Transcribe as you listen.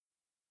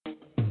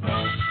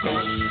This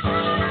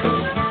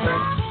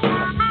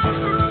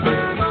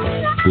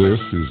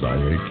is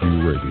IAQ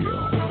Radio,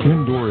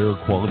 Indoor Air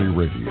Quality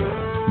Radio,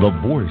 the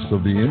voice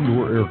of the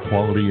indoor air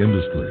quality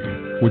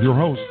industry, with your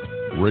host,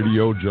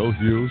 Radio Joe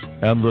Hughes,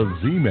 and the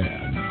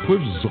Z-Man,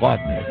 Cliff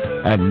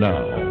Zlotnick. And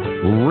now,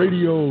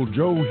 Radio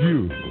Joe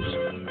Hughes.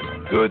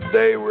 Good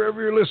day wherever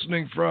you're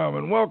listening from,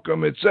 and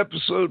welcome. It's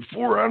episode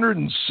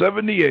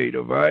 478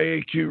 of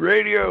IAQ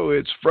Radio.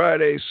 It's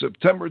Friday,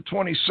 September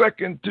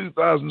 22nd,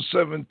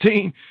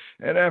 2017,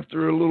 and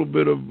after a little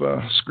bit of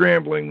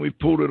scrambling, we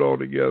pulled it all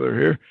together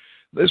here.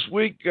 This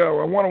week, I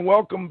want to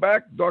welcome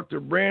back Dr.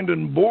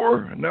 Brandon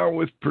Boer, now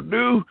with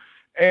Purdue,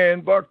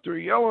 and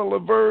Dr. Jelle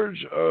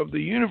Laverge of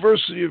the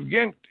University of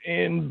Ghent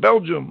in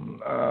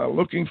Belgium.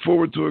 Looking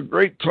forward to a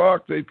great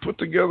talk. They put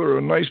together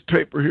a nice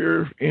paper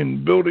here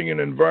in Building an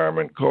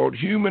Environment called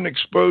Human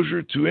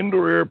Exposure to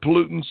Indoor Air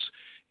Pollutants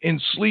in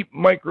Sleep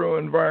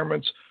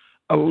Microenvironments,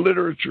 a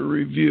literature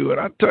review. And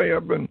I tell you,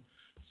 I've been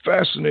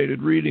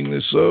fascinated reading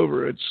this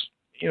over. It's,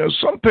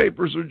 some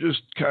papers are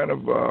just kind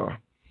of,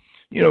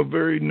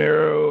 very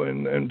narrow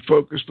and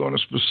focused on a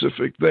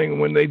specific thing.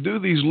 When they do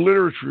these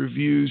literature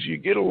reviews, you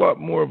get a lot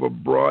more of a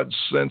broad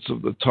sense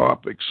of the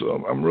topic.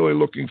 So I'm really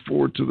looking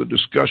forward to the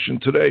discussion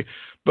today.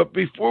 But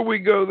before we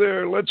go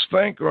there, let's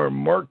thank our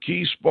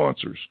marquee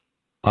sponsors.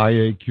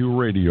 IAQ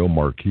Radio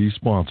marquee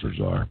sponsors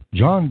are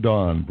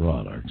Jon-Don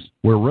Products,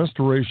 where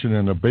restoration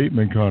and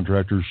abatement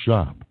contractors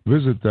shop.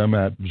 Visit them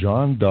at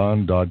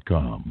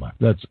jondon.com.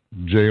 That's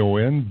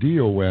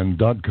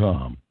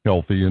JONDON.com.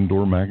 Healthy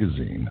Indoor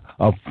Magazine,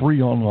 a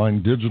free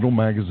online digital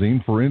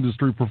magazine for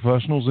industry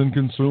professionals and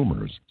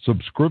consumers.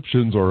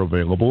 Subscriptions are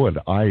available at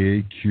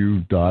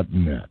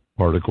IAQ.net.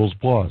 Particles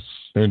Plus,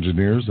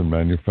 engineers and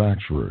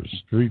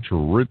manufacturers feature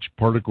rich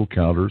particle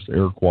counters,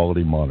 air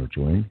quality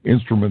monitoring,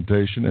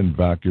 instrumentation, and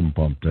vacuum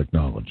pump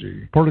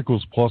technology.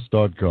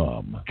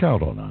 ParticlesPlus.com.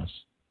 Count on us.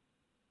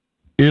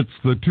 It's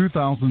the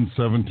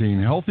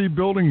 2017 Healthy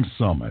Buildings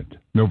Summit,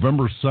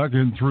 November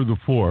 2nd through the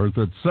 4th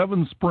at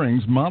Seven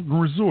Springs Mountain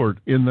Resort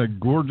in the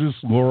gorgeous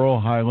Laurel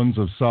Highlands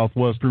of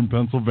southwestern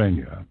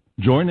Pennsylvania.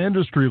 Join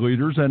industry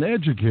leaders and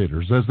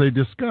educators as they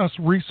discuss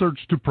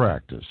research to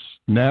practice,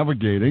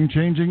 navigating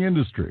changing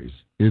industries.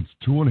 It's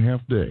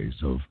 2.5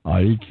 days of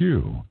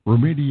IAQ,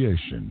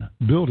 remediation,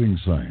 building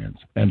science,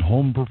 and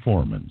home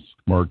performance.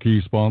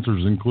 Marquee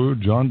sponsors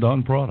include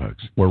Jon-Don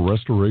Products, where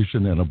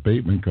restoration and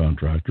abatement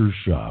contractors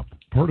shop.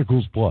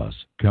 Particles Plus,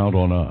 count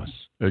on us.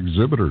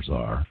 Exhibitors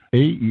are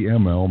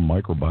AEML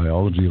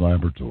Microbiology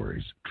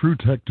Laboratories,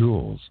 TruTech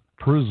Tools,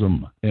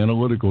 Prism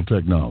Analytical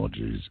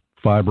Technologies,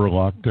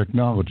 FiberLock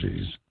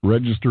Technologies.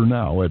 Register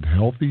now at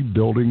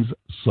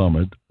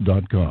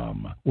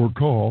healthybuildingssummit.com or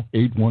call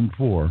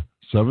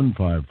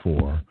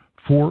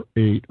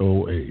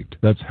 814-754-4808.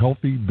 That's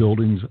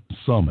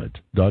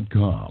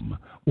healthybuildingssummit.com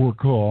or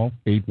call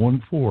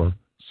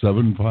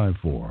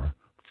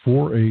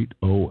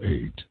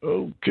 814-754-4808.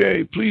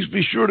 Okay, please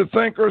be sure to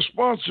thank our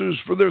sponsors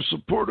for their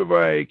support of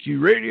IAQ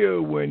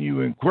Radio when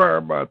you inquire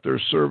about their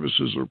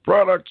services or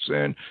products.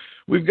 And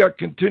we've got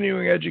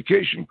continuing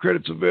education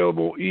credits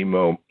available.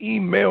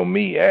 Email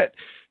me at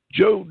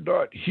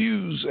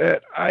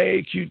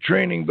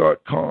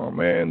joe.hughes@iaqtraining.com.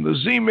 And the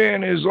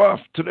Z-Man is off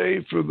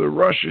today for the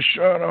Rosh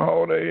Hashanah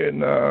holiday.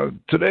 And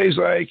today's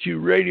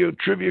IAQ Radio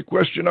trivia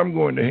question I'm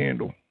going to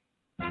handle.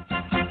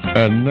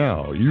 And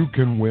now you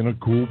can win a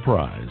cool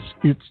prize.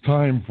 It's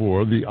time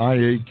for the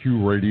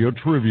IAQ Radio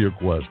trivia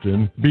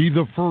question. Be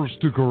the first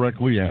to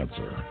correctly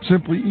answer.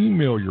 Simply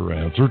email your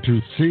answer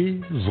to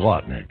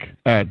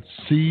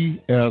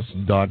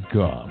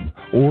czlotnick@cs.com.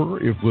 Or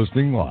if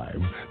listening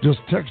live, just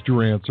text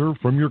your answer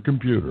from your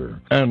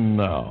computer. And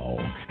now,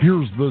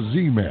 here's the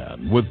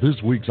Z-Man with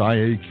this week's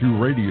IAQ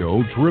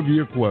Radio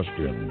trivia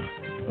question.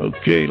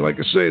 Okay, like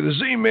I say, the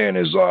Z-Man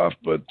is off,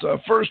 but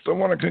first I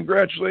want to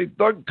congratulate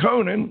Doug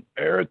Conan,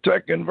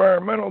 Aerotech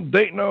Environmental,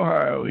 Dayton,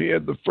 Ohio. He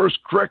had the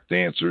first correct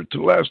answer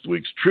to last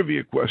week's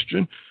trivia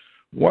question.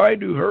 Why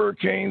do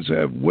hurricanes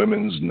have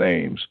women's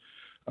names?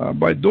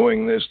 By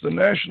doing this, the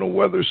National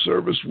Weather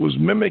Service was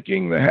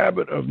mimicking the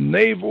habit of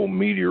naval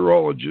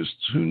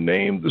meteorologists who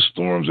named the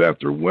storms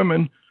after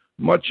women,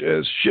 much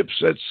as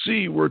ships at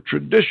sea were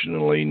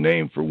traditionally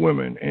named for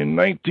women. In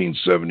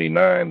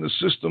 1979, the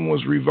system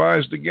was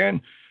revised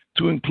again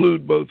to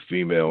include both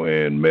female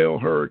and male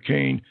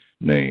hurricane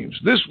names.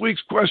 This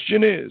week's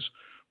question is,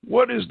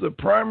 what is the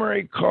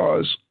primary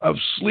cause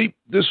of sleep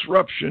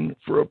disruption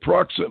for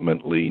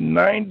approximately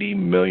 90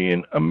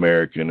 million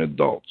American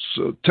adults?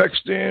 So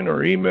text in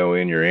or email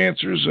in your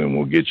answers and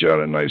we'll get you out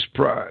a nice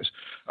prize.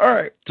 All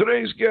right,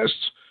 today's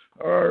guests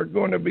are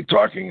going to be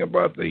talking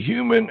about the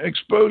human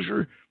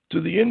exposure to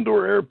the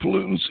indoor air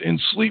pollutants in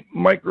sleep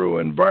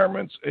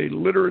microenvironments, a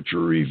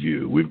literature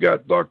review. We've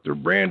got Dr.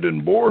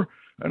 Brandon Boer,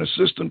 an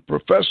assistant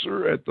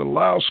professor at the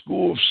Lau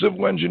School of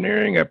Civil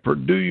Engineering at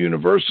Purdue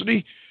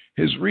University.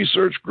 His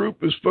research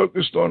group is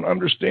focused on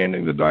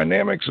understanding the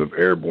dynamics of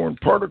airborne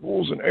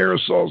particles and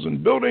aerosols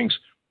in buildings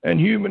and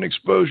human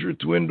exposure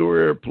to indoor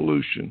air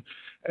pollution.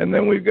 And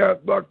then we've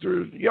got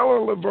Dr.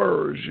 Jelle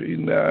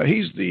Laverge.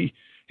 He's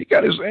He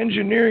got his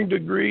engineering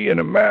degree and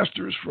a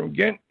master's from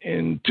Ghent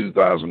in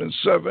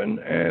 2007,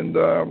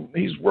 and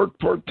he's worked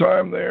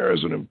part-time there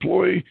as an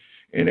employee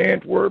in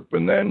Antwerp,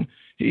 and then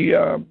he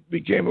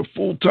became a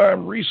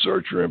full-time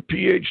researcher and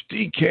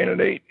PhD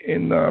candidate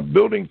in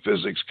Building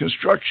Physics,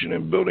 Construction,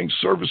 and Building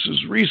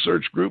Services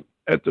Research Group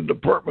at the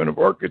Department of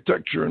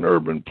Architecture and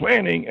Urban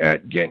Planning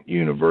at Ghent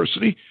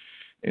University.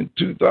 In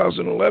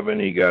 2011,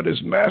 he got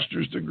his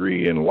master's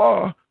degree in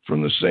law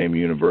from the same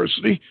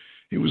university.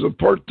 He was a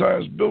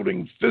part-time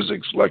building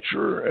physics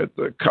lecturer at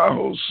the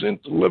Cajo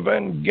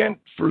Sint-Leven Ghent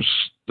for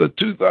the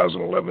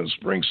 2011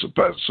 spring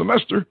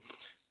semester.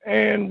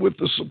 And with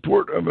the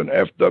support of an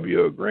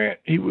FWO grant,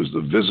 he was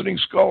the visiting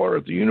scholar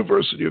at the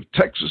University of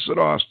Texas at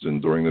Austin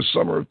during the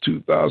summer of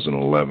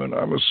 2011.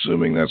 I'm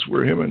assuming that's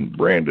where him and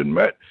Brandon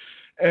met.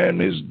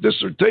 And his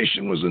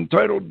dissertation was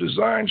entitled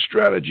Design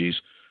Strategies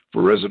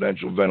for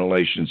Residential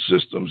Ventilation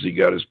Systems. He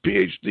got his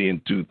PhD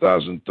in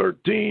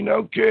 2013.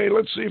 Okay,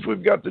 let's see if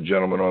we've got the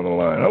gentleman on the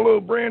line.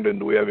 Hello, Brandon.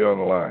 Do we have you on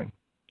the line?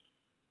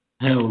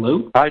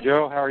 Hello. Hi,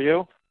 Joe. How are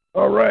you?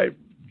 All right.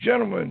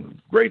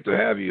 Gentlemen, great to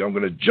have you. I'm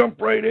going to jump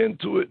right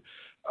into it.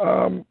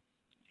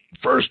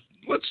 First,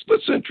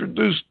 let's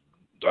introduce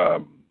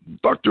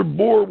Dr.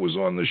 Bohr was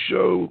on the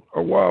show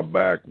a while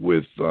back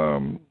with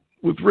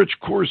Rich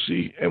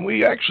Coursey, and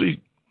we actually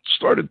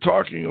started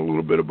talking a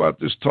little bit about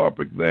this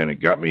topic then.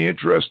 It got me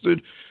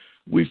interested.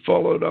 We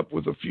followed up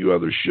with a few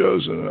other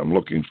shows, and I'm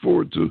looking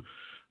forward to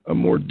a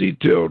more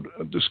detailed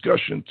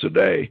discussion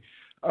today.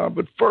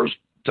 But first,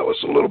 tell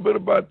us a little bit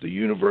about the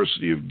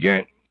University of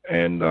Ghent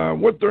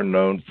and what they're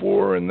known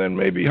for, and then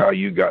maybe how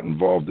you got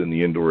involved in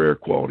the indoor air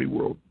quality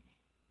world.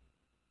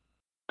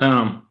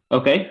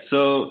 Okay,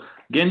 so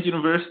Ghent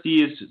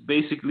University is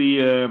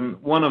basically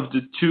one of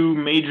the two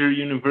major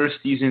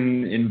universities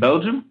in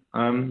Belgium.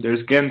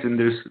 There's Ghent and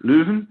there's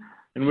Leuven,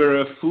 and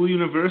we're a full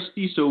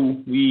university, so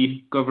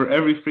we cover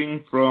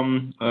everything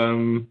from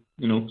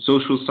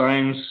social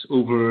science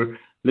over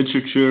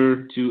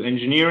literature to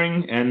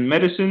engineering and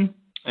medicine.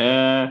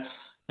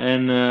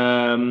 And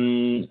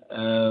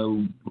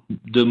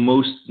the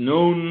most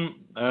known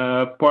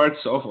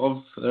parts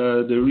of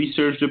the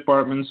research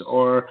departments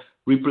are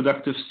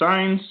reproductive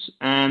science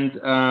and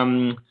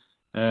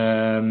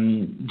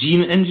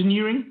gene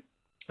engineering.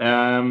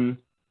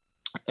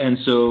 And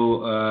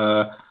so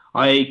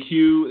IAQ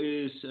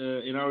is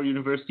in our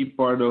university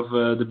part of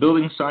the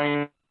building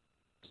science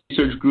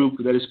research group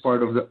that is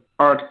part of the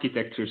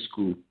architecture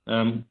school.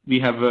 We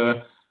have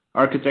a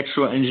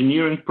architectural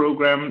engineering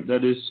program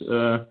that is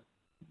a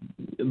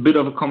bit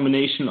of a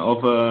combination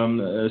of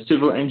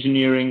civil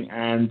engineering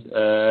and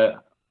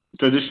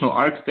traditional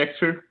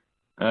architecture.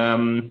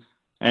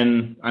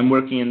 And I'm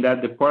working in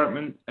that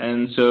department.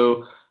 And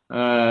so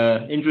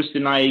interest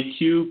in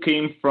IAQ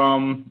came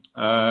from,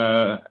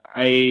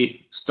 I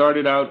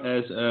started out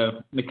as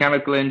a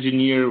mechanical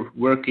engineer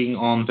working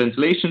on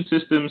ventilation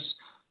systems.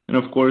 And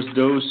of course,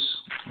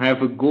 those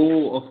have a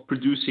goal of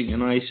producing a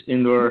nice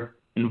indoor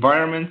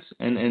environment.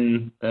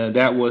 And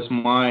that was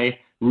my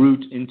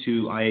route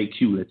into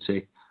IAQ, let's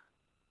say.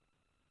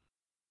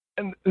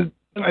 And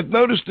I've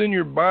noticed in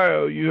your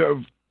bio, you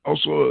have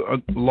also a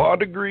law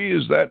degree.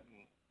 Is that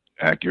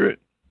accurate?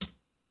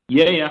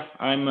 Yeah.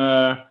 I'm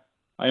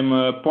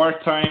a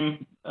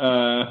part-time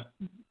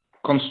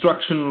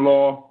construction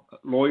law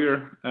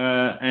lawyer,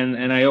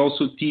 and I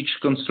also teach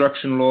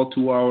construction law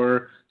to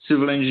our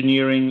civil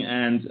engineering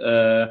and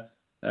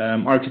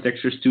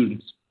architecture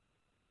students.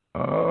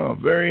 Oh,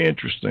 very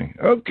interesting.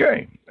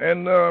 Okay,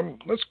 and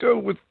let's go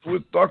with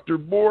Dr.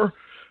 Bohr.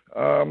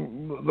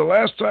 The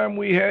last time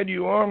we had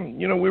you on,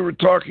 we were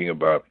talking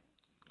about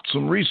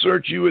some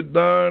research you had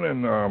done,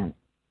 and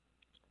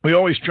we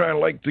always try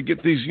to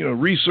get these,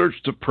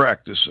 research to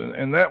practice,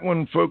 and that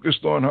one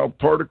focused on how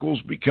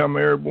particles become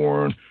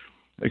airborne,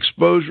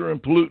 exposure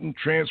and pollutant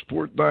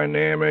transport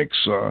dynamics.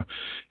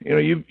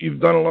 You've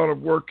done a lot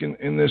of work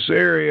in this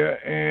area,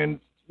 and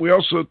we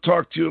also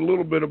talked to you a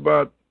little bit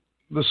about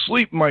the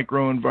sleep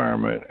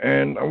microenvironment,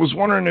 and I was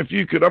wondering if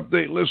you could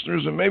update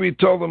listeners and maybe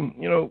tell them,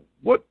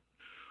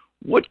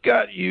 what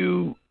got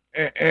you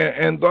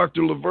and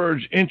Dr.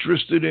 LaVerge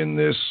interested in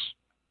this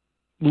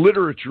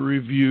literature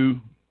review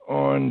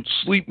on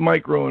sleep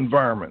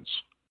microenvironments?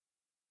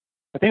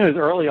 I think it was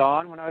early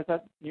on when I was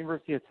at the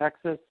University of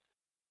Texas.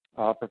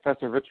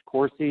 Professor Rich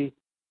Coursey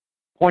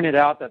pointed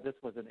out that this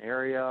was an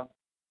area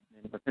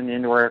within the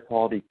indoor air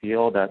quality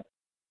field that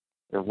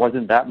there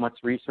wasn't that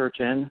much research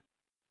in.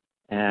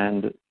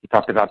 And he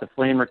talked about the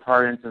flame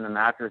retardants in the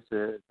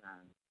mattresses,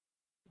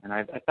 and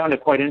I found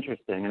it quite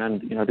interesting.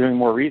 And then, doing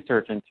more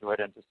research into it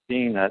and just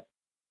seeing that,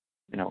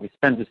 we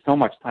spend just so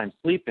much time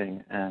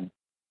sleeping, and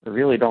we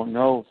really don't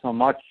know so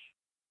much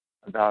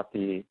about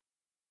the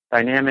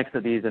dynamics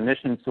of these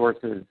emission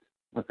sources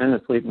within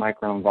the sleep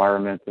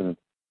microenvironment and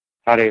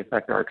how they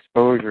affect our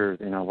exposures.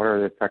 What are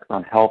the effects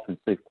on health and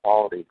sleep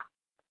quality?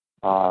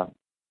 So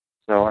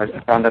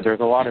I found that there's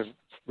a lot of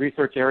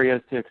research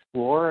areas to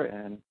explore,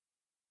 and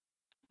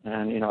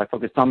I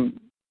focused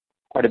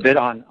quite a bit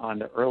on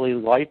the early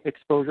life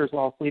exposures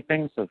while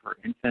sleeping, so for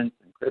infants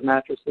and crib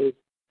mattresses.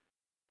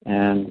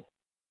 And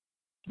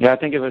yeah, I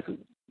think it's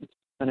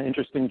been an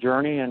interesting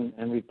journey, and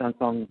we've done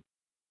some,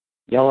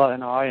 Yella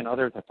and I and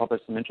others have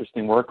published some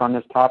interesting work on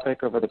this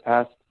topic over the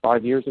past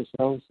 5 years or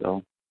so.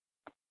 So,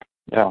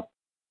 yeah.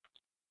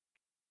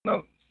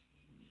 Now,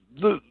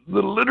 the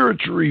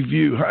literature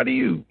review, how do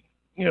you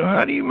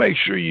make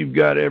sure you've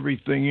got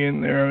everything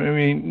in there? I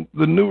mean,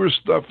 the newer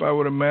stuff I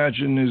would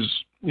imagine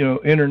is,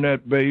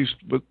 internet based,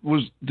 but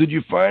did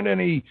you find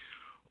any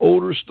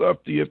older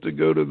stuff? Do you have to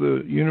go to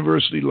the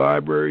university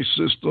library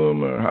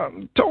system? Or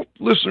tell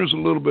listeners a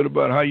little bit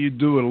about how you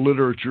do a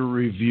literature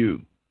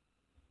review.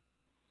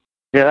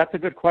 Yeah, that's a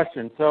good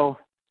question. So,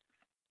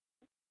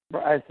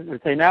 I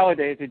would say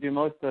nowadays we do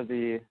most of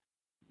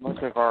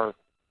our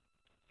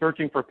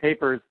searching for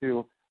papers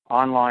through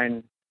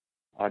online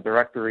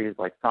directories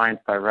like Science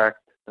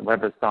Direct, the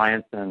Web of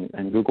Science,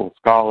 and Google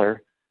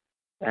Scholar.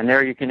 And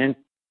there you can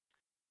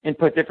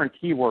input different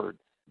keywords.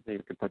 So you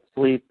could put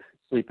sleep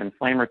and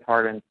flame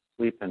retardants,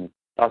 sleep and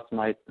dust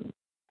mites, and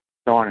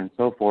so on and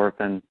so forth.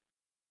 And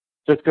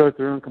just go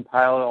through and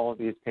compile all of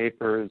these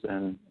papers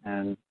and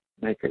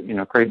make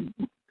it, create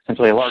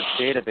essentially a large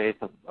database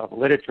of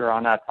literature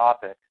on that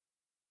topic,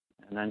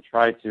 and then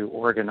try to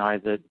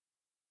organize it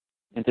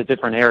into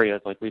different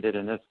areas like we did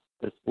in this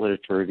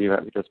literature review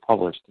that we just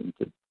published, and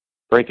to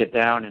break it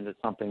down into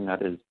something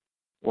that is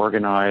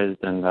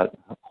organized and that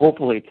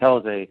hopefully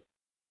tells a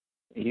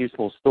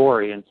useful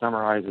story and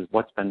summarizes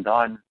what's been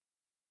done.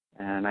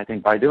 And I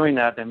think by doing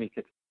that, then we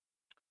could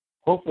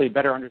hopefully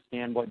better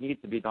understand what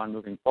needs to be done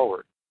moving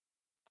forward.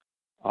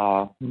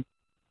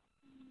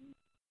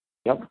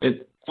 Yep.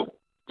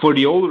 For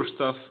the older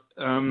stuff,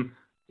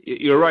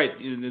 you're right.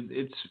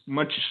 It's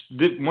much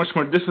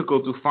more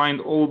difficult to find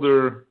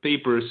older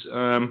papers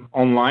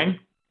online.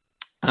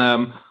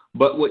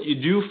 But what you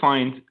do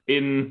find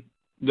in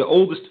the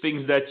oldest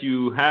things that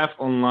you have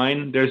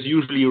online, there's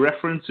usually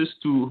references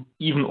to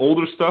even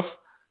older stuff.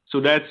 So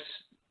that's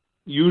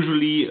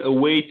usually a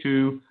way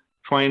to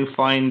try and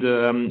find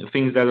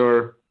things that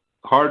are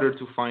harder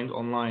to find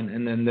online.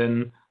 And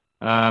then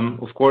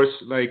of course,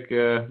 like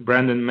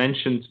Brandon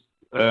mentioned,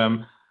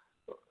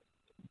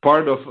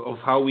 part of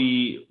how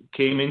we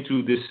came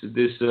into this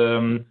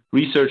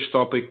research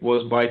topic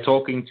was by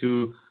talking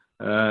to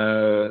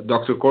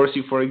Dr.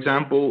 Corsi, for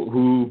example,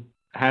 who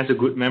has a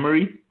good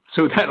memory,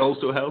 so that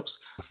also helps.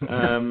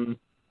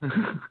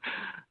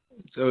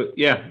 So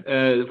yeah,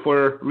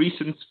 for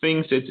recent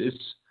things,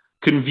 it's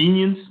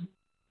convenient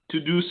to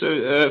do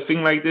a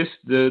thing like this.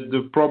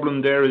 The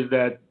problem there is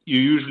that you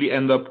usually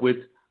end up with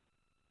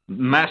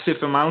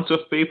massive amounts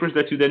of papers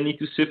that you then need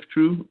to sift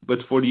through.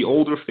 But for the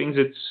older things,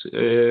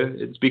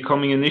 it's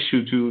becoming an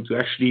issue to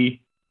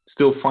actually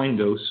still find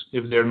those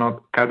if they're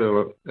not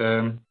cataloged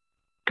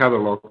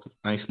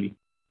nicely.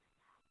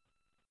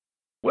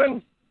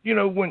 When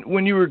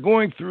you were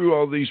going through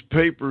all these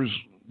papers,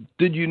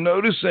 did you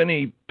notice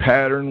any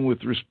pattern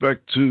with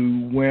respect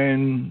to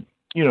when,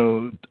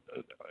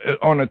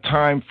 on a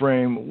time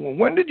frame,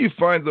 when did you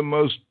find the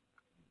most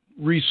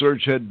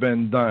research had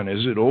been done?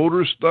 Is it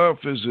older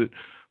stuff? Is it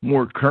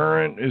more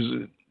current? Is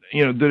it,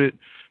 did it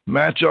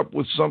match up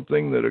with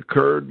something that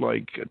occurred,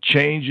 like a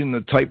change in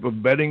the type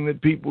of bedding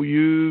that people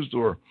used,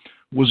 or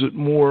was it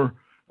more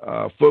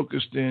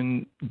focused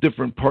in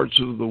different parts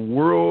of the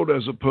world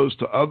as opposed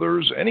to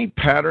others? Any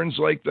patterns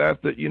like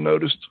that you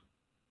noticed?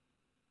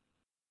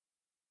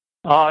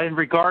 In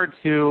regard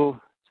to,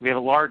 we have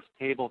a large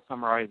table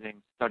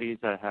summarizing studies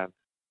that have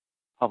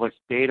published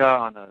data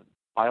on the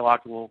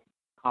biological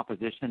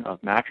composition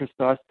of mattress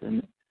dust,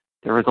 and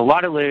there was a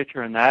lot of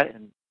literature in that,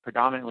 and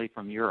predominantly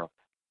from Europe.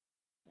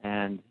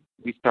 And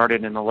we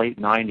started in the late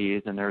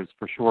 90s, and there's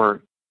for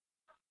sure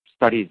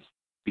studies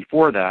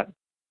before that,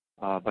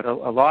 but a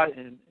lot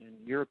in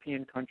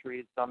European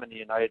countries, some in the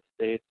United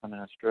States, some in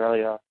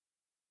Australia,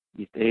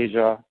 East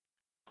Asia.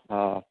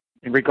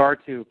 In regard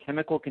to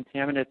chemical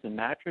contaminants in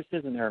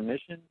mattresses and their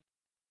emissions,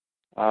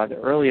 the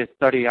earliest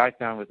study I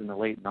found was in the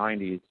late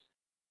 90s,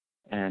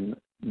 and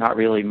not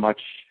really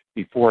much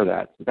before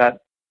that. So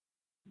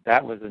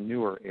that was a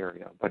newer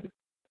area, but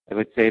I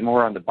would say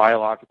more on the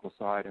biological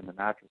side and the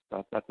mattress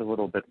stuff. That's a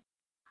little bit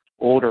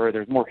older.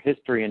 There's more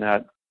history in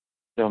that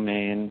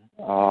domain,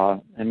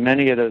 and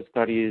many of those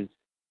studies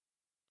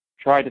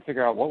tried to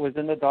figure out what was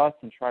in the dust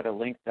and try to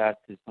link that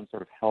to some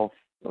sort of health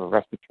or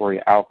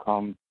respiratory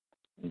outcome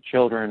in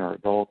children or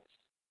adults.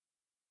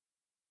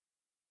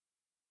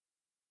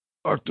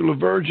 Dr.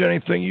 LaVerge,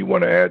 anything you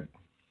want to add?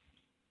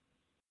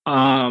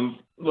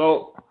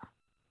 Well,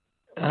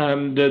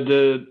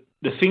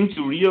 the thing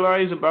to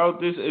realize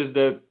about this is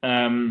that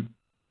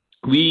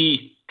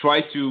we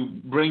try to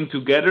bring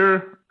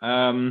together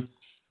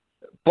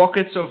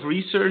pockets of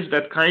research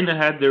that kind of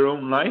had their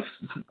own life.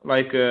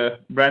 Like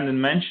Brandon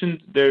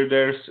mentioned,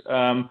 there's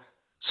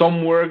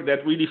some work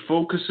that really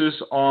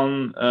focuses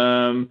on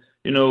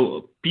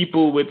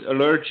people with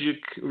allergic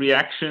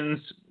reactions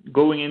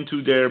going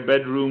into their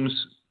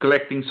bedrooms,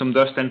 collecting some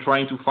dust and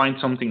trying to find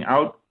something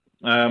out.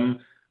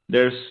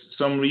 There's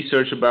some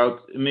research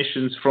about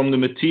emissions from the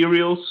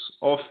materials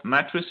of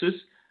mattresses.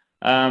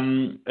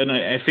 And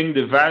I think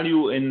the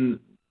value in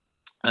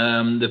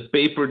the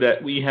paper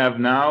that we have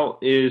now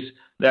is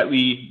that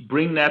we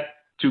bring that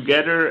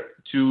together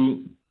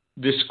to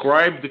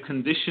describe the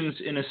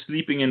conditions in a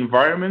sleeping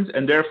environment,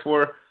 and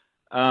therefore,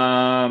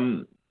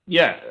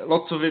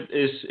 lots of it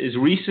is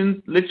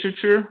recent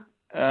literature.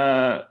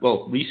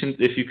 Well, recent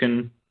if you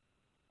can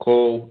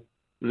call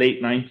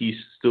late 90s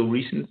still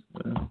recent.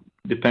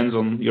 Depends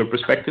on your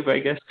perspective, I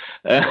guess.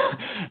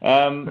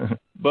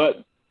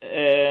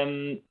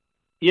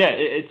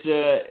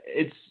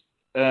 It's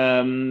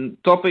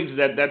topics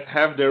that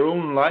have their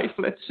own life,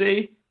 let's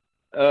say,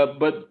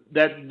 but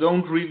that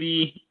don't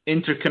really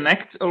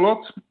interconnect a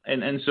lot.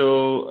 And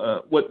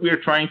so what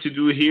we're trying to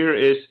do here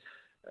is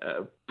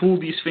pull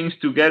these things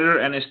together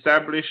and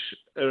establish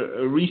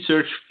a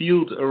research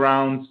field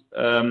around,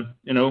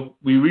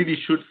 we really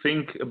should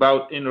think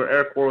about indoor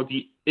air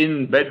quality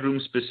in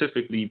bedrooms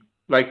specifically,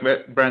 like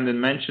Brandon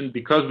mentioned,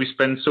 because we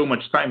spend so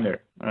much time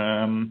there.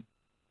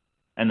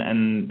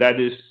 And that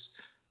is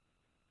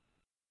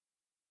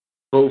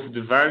both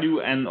the value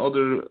and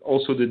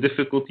also the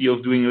difficulty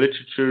of doing a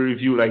literature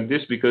review like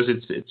this, because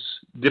it's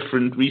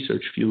different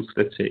research fields,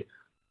 let's say.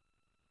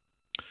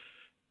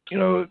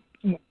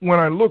 When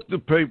I looked the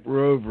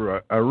paper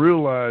over, I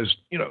realized,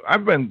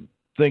 I've been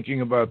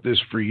thinking about this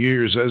for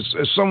years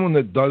as someone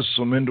that does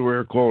some indoor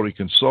air quality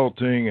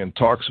consulting and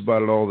talks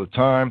about it all the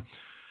time.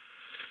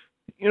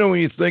 When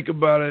you think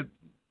about it,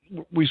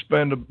 we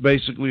spend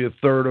basically a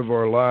third of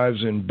our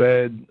lives in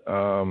bed.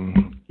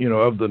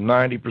 Of the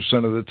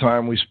 90% of the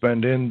time we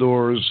spend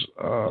indoors,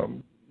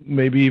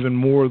 maybe even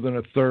more than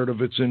a third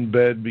of it's in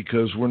bed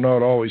because we're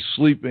not always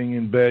sleeping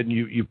in bed. And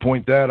you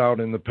point that out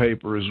in the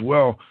paper as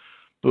well.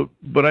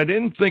 But I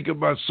didn't think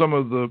about some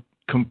of the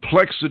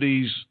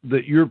complexities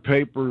that your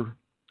paper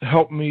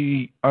helped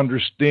me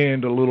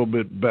understand a little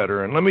bit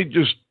better. And let me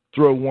just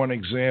throw one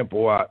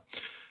example out.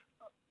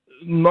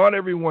 Not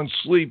everyone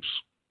sleeps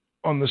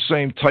on the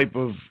same type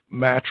of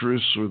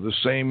mattress or the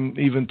same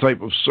even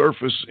type of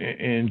surface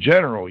in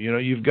general.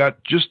 You've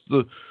got just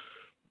the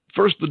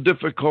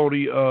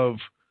difficulty of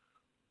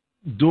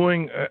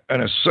doing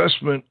an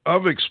assessment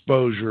of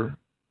exposure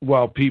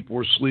while people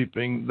are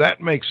sleeping.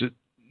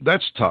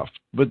 That's tough.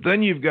 But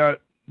then you've got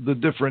the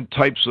different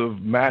types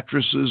of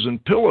mattresses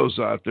and pillows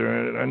out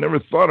there. And I never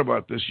thought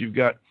about this. You've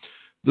got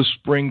the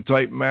spring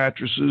type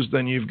mattresses,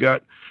 then you've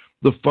got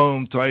the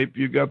foam type,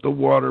 you've got the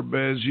water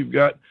beds,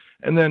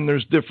 and then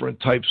there's different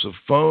types of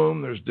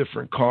foam, there's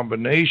different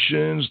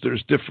combinations,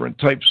 there's different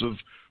types of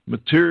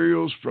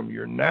materials, from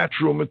your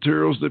natural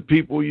materials that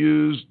people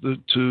use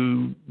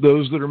to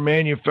those that are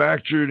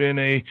manufactured in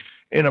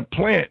a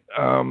plant.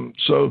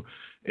 So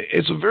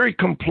it's a very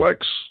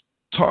complex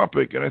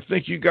topic, and I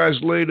think you guys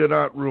laid it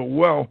out real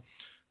well,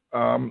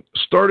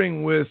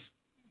 starting with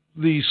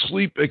the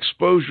sleep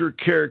exposure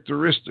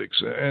characteristics.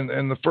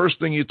 And the first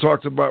thing you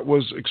talked about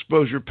was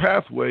exposure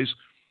pathways.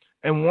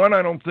 And one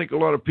I don't think a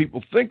lot of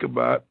people think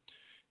about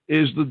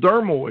is the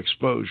dermal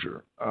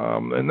exposure.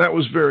 And that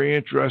was very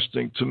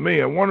interesting to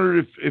me. I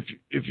wondered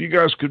if you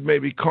guys could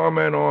maybe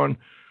comment on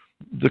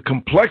the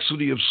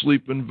complexity of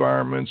sleep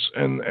environments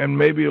and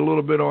maybe a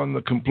little bit on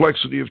the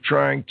complexity of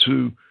trying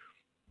to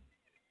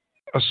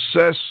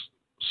assess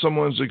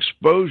someone's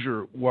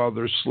exposure while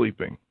they're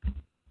sleeping.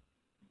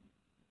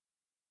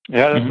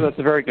 Yeah, that's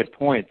a very good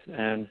point.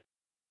 And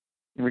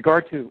in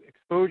regard to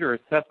exposure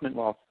assessment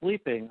while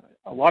sleeping,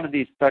 a lot of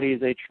these studies,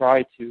 they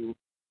try to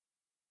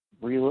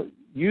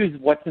use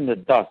what's in the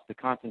dust, the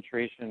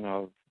concentration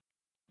of,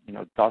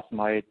 dust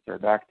mites or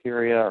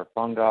bacteria or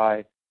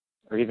fungi,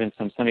 or even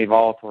some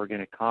semi-volatile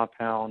organic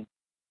compounds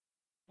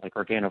like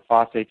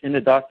organophosphates in the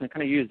dust, and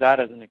kind of use that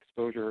as an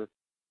exposure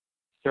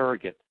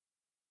surrogate.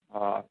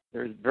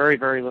 There's very,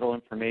 very little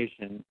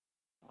information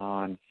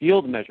on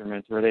field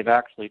measurements where they've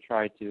actually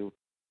tried to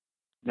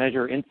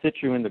measure in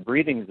situ in the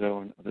breathing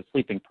zone of a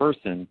sleeping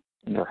person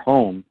in their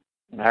home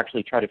and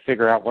actually try to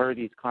figure out what are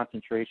these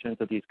concentrations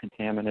of these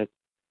contaminants,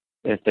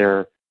 if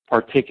they're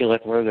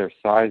particulates, what are their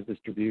size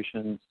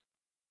distributions,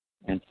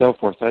 and so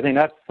forth. So I think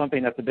that's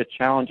something that's a bit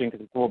challenging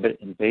because it's a little bit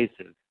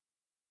invasive.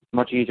 It's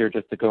much easier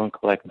just to go and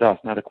collect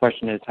dust. Now the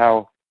question is,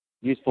 how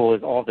useful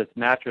is all this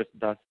mattress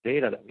dust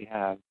data that we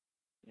have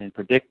in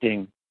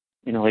predicting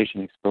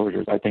inhalation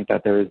exposures? I think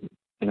that there is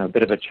a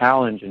bit of a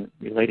challenge in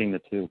relating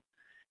the two.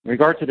 In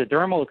regard to the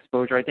dermal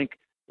exposure, I think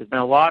there's been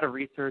a lot of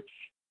research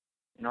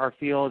in our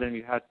field, and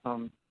you had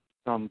some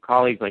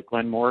colleagues like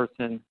Glenn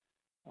Morrison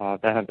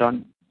that have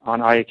done on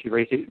IAQ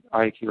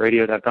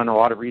Radio that have done a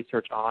lot of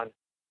research on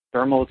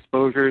dermal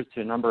exposures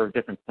to a number of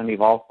different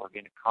semi-volatile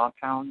organic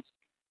compounds.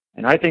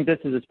 And I think this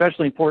is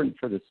especially important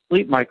for the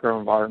sleep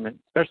microenvironment,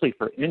 especially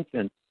for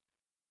infants,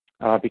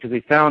 because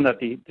they found that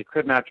the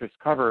crib mattress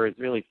cover is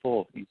really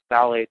full of these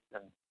phthalates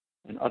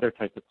and other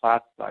types of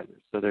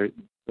plasticizers. So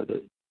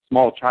the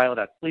small child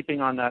that's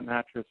sleeping on that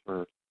mattress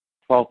for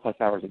 12 plus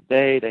hours a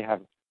day, they have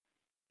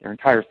their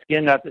entire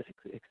skin that's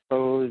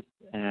exposed,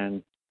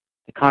 and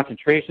the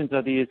concentrations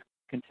of these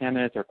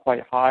contaminants are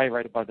quite high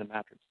right above the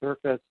mattress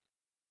surface.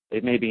 They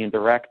may be in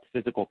direct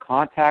physical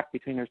contact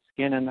between their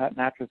skin and that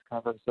mattress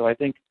cover. So I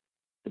think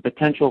the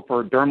potential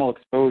for dermal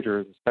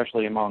exposures,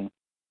 especially among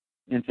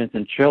infants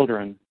and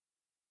children,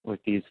 with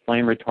these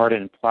flame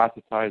retardant and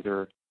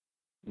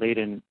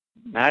plasticizer-laden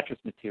mattress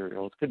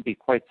materials could be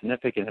quite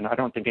significant. And I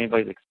don't think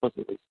anybody's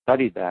explicitly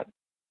studied that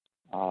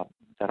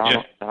that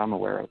I'm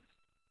aware of.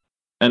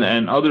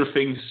 And other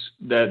things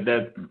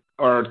that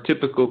are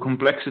typical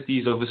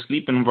complexities of a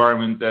sleep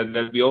environment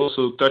that we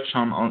also touch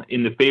on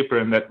in the paper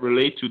and that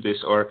relate to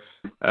this are,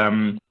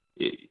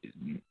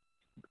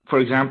 for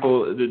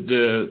example,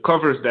 the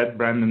covers that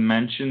Brandon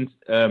mentioned,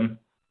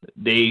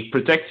 they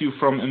protect you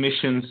from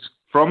emissions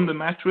from the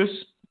mattress,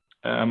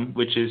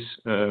 which is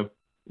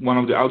one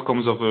of the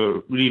outcomes of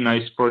a really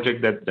nice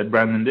project that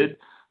Brandon did.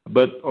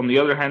 But on the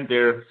other hand,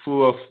 they're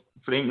full of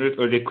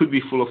they could be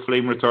full of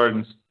flame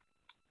retardants.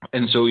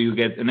 And so you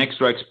get an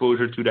extra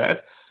exposure to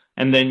that.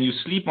 And then you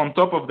sleep on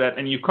top of that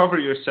and you cover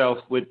yourself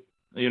with,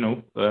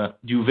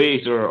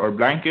 duvets or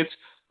blankets,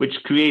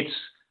 which creates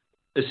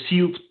a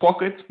sealed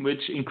pocket,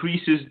 which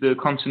increases the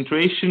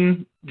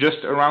concentration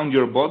just around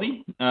your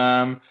body.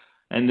 And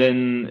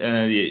then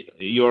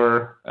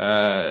your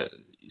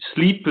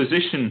sleep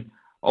position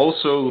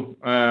also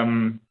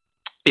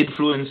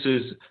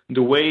influences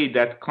the way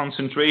that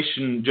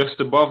concentration just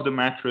above the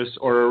mattress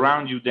or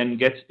around you then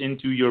gets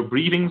into your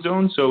breathing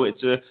zone. So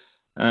it's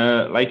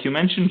like you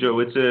mentioned, Joe,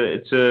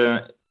 it's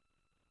a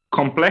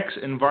complex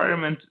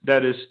environment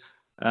that is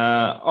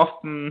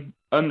often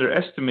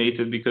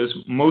underestimated because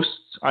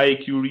most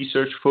IAQ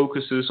research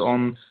focuses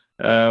on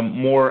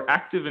more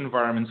active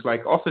environments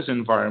like office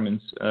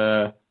environments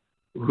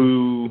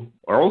who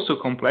are also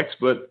complex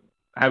but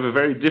have a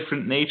very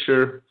different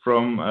nature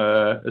from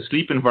a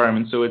sleep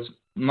environment. So it's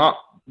not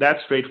that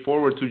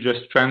straightforward to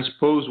just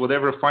transpose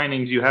whatever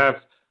findings you have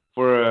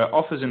for an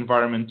office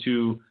environment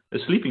to a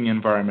sleeping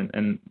environment.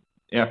 And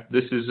yeah,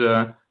 this is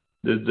the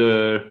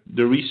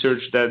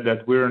research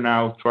that we're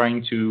now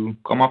trying to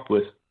come up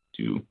with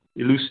to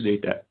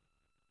elucidate that.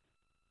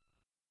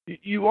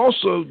 You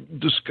also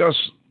discuss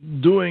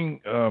doing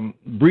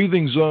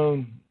breathing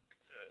zone,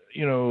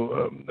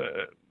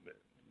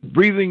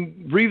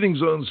 breathing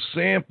zone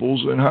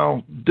samples and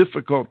how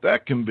difficult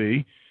that can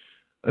be,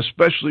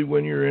 especially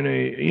when you're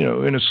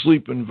in a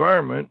sleep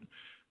environment.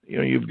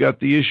 You've got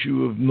the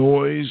issue of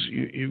noise.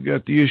 You've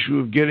got the issue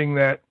of getting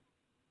that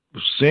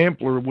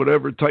sampler,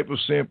 whatever type of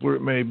sampler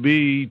it may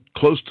be,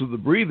 close to the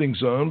breathing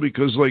zone,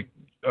 because like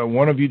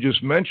one of you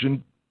just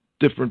mentioned,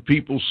 different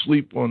people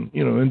sleep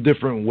in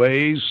different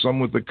ways, some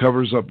with the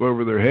covers up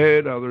over their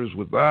head, others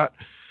without.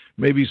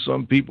 Maybe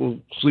some people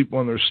sleep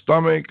on their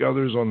stomach,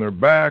 others on their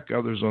back,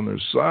 others on their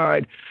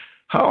side.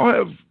 How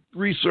have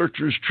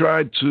researchers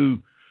tried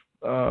to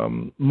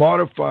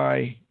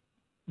modify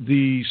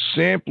the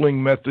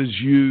sampling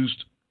methods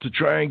used to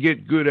try and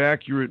get good,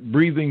 accurate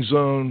breathing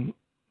zone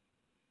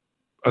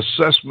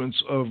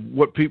assessments of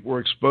what people are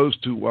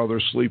exposed to while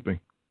they're sleeping?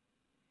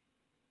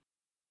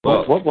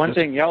 Well, one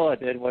thing Jelle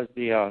did was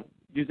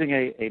using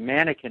a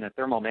mannequin, a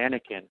thermal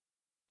mannequin,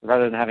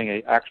 rather than having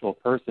an actual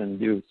person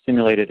do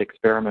simulated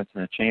experiments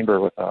in a chamber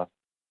with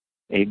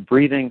a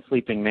breathing,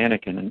 sleeping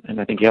mannequin.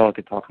 And I think Jelle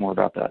could talk more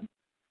about that.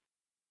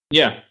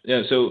 Yeah.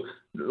 So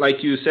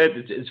like you said,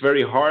 it's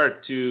very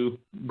hard to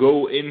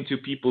go into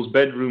people's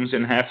bedrooms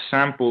and have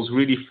samples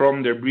really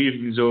from their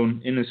breathing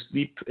zone in a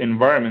sleep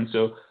environment.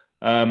 So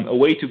a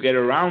way to get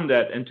around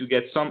that and to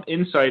get some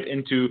insight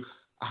into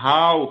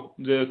how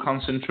the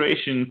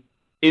concentration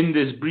in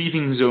this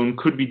breathing zone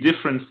could be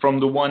different from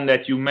the one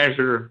that you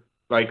measure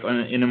like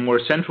in a more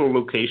central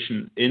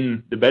location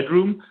in the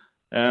bedroom,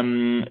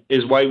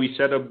 is why we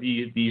set up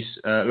these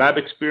lab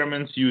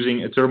experiments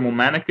using a thermal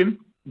mannequin,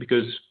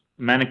 because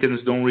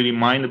mannequins don't really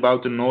mind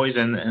about the noise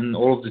and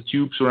all of the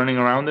tubes running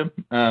around them.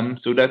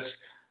 So that's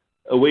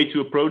a way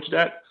to approach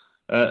that.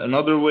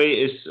 Another way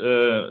is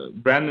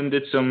Brandon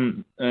did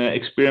some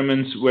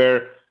experiments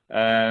where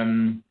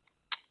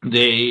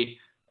they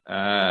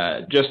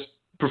just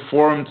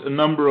performed a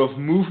number of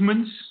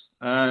movements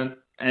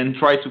and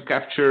tried to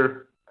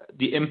capture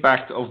the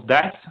impact of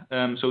that.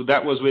 So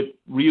that was with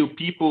real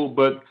people,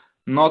 but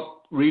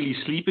not really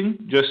sleeping,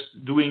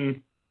 just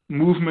doing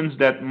movements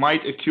that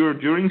might occur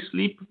during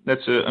sleep.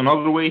 That's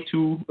another way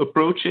to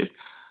approach it.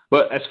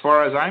 But as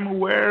far as I'm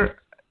aware,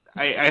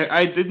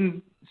 I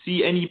didn't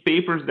see any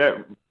papers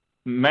that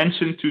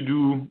mentioned to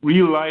do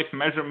real-life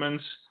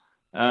measurements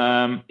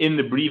in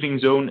the breathing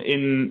zone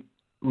in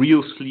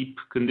real sleep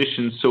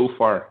conditions so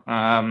far.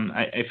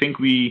 I think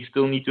we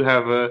still need to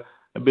have a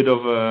bit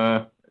of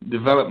a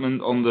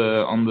development on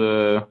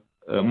the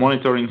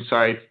monitoring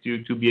side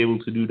to be able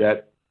to do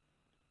that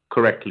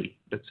correctly,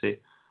 let's say.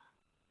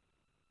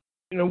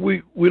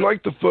 We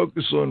like to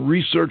focus on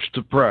research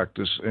to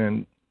practice,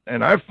 and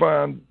I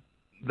found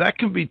that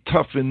can be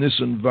tough in this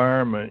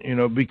environment,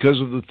 because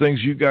of the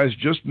things you guys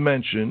just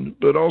mentioned,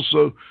 but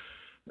also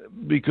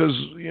because,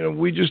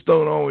 we just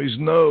don't always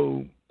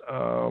know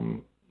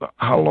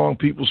how long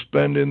people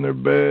spend in their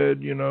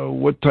bed,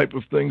 what type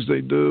of things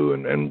they do.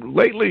 And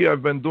lately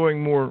I've been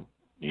doing more,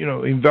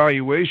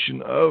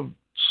 evaluation of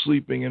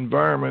sleeping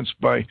environments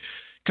by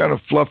kind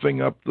of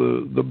fluffing up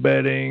the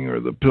bedding or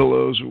the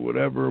pillows or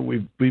whatever.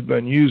 We've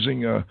been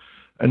using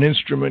an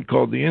instrument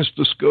called the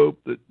Instascope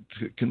that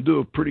can do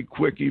a pretty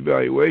quick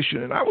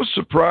evaluation, and I was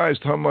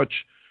surprised how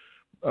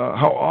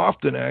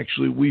often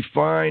actually we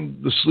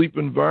find the sleep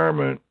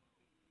environment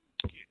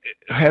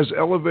has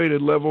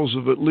elevated levels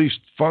of at least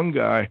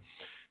fungi.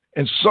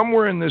 And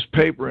somewhere in this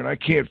paper, and I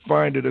can't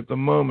find it at the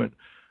moment,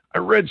 I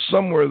read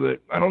somewhere that,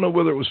 I don't know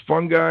whether it was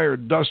fungi or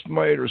dust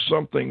mite or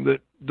something,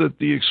 that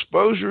the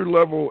exposure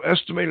level,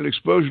 estimated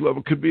exposure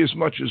level, could be as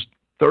much as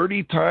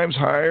 30 times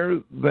higher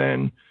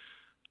than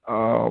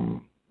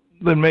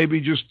maybe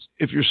just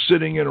if you're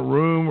sitting in a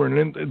room or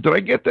did I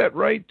get that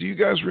right? Do you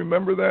guys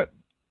remember that?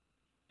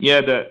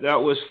 Yeah,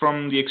 that was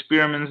from the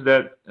experiments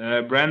that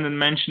Brandon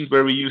mentioned,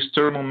 where we used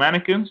thermal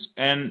mannequins,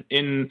 and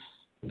in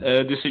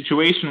the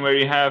situation where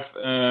you have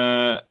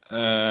a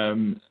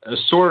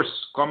source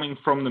coming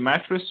from the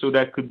mattress, so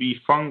that could be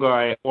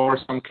fungi or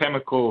some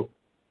chemical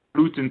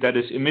pollutant that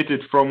is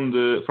emitted from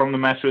the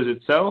mattress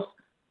itself,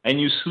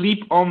 and you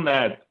sleep on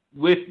that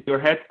with your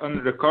head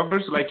under the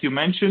covers, like you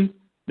mentioned,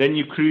 then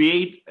you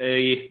create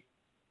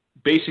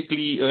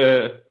basically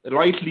a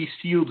lightly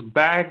sealed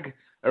bag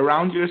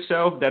around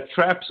yourself that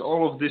traps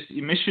all of this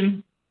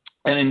emission,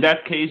 and in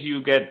that case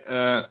you get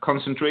a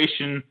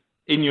concentration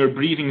in your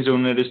breathing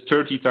zone that is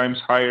 30 times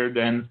higher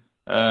than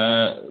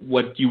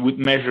what you would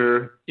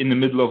measure in the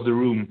middle of the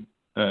room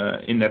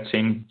in that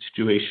same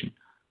situation.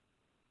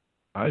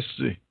 I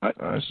see.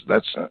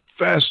 That's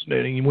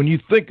fascinating when you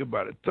think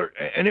about it.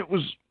 And it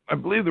was, I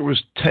believe there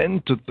was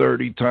 10 to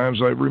 30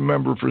 times, I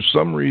remember, for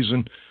some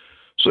reason.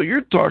 So you're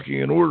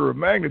talking an order of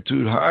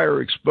magnitude higher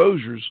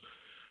exposures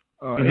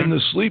in the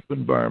sleep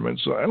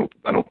environment. So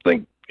I don't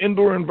think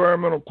indoor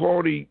environmental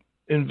quality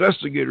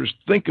investigators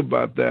think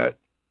about that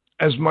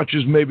as much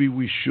as maybe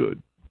we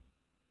should.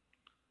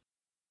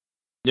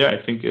 Yeah,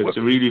 I think it's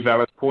a really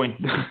valid point.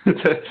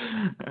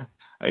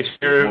 I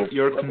share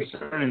your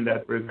concern in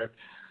that regard.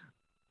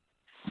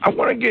 I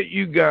want to get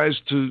you guys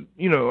to,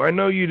 I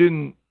know you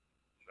didn't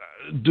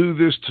do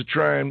this to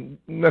try and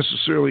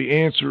necessarily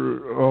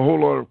answer a whole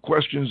lot of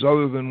questions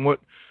other than what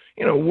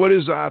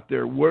is out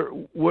there,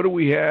 what do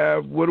we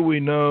have, what do we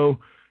know,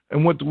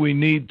 and what do we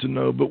need to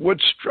know. But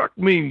what struck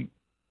me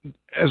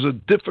as a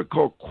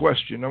difficult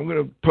question, I'm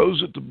going to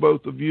pose it to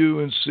both of you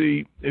and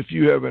see if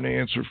you have an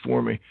answer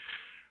for me.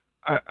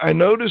 I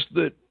noticed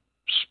that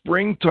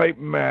spring-type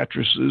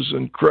mattresses,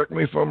 and correct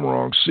me if I'm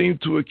wrong, seem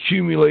to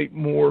accumulate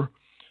more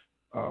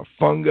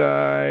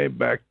fungi,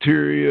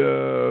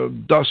 bacteria,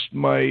 dust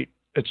mite,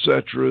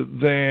 etc.,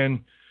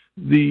 than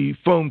the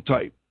foam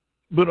type.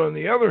 But on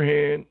the other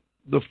hand,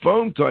 the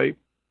foam type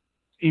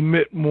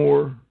emit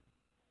more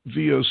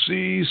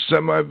VOCs,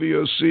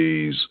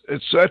 semi-VOCs,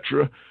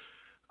 etc.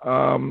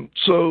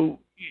 So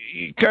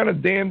you kind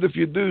of damned if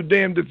you do,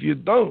 damned if you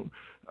don't.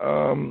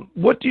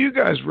 What do you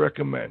guys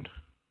recommend?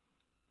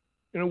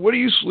 What do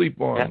you sleep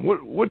on? Yeah.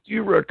 What do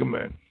you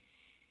recommend?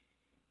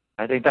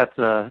 I think that's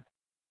a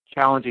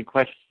challenging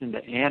question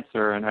to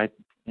answer, and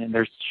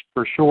there's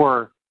for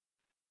sure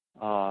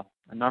a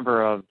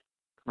number of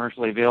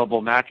commercially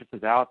available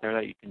mattresses out there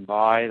that you can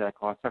buy that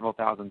cost several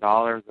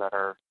 $1,000s that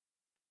are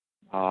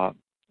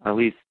at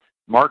least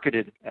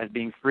marketed as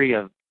being free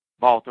of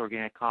volatile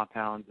organic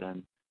compounds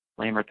and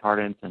flame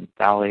retardants and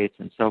phthalates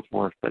and so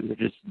forth, but they're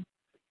just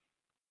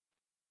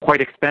quite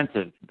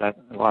expensive that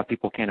a lot of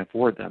people can't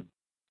afford them.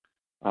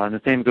 And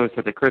the same goes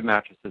for the crib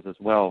mattresses as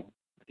well,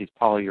 these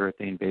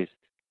polyurethane-based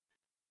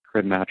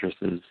crib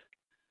mattresses.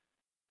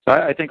 So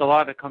I think a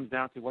lot of it comes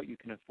down to what you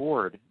can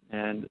afford.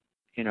 And,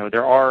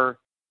 there are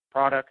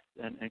products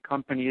and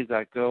companies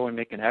that go and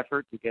make an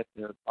effort to get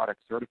their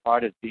products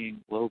certified as being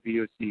low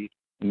VOC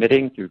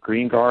emitting through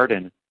GreenGuard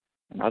and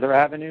other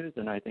avenues,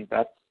 and I think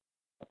that's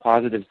a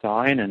positive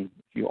sign. And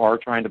if you are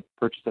trying to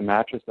purchase a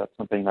mattress, that's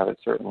something that I would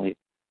certainly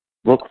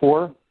look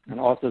for. And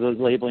also those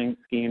labeling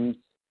schemes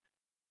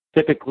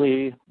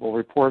typically will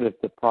report if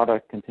the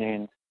product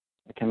contains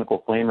a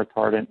chemical flame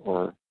retardant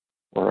or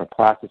a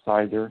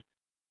plasticizer.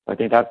 I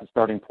think that's a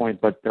starting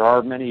point, but there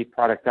are many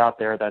products out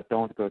there that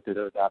don't go through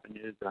those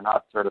avenues. They're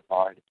not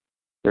certified.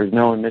 There's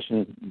no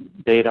emissions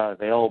data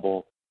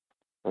available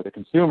for the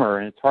consumer,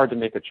 and it's hard to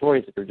make a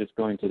choice if you're just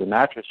going to the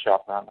mattress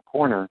shop around the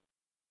corner.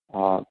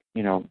 How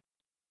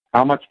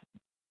much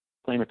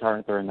flame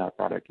retardants are in that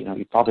product?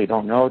 You probably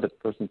don't know. The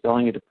person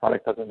selling you the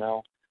product doesn't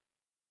know.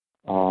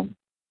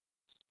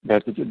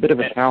 That's a bit of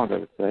a challenge, I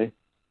would say.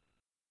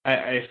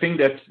 I think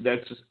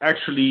that's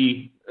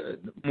actually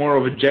more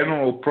of a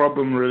general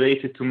problem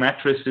related to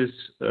mattresses,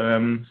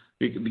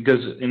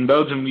 because in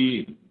Belgium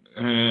we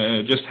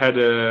just had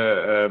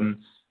a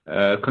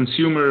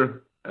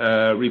consumer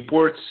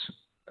reports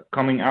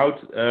coming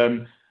out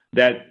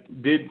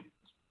that did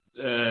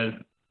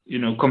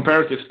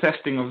comparative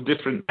testing of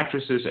different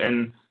mattresses,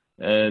 and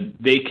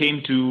they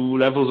came to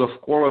levels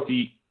of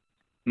quality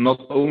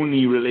not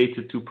only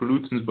related to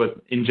pollutants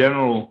but in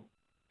general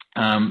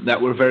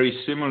that were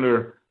very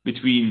similar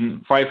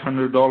between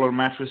 $500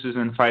 mattresses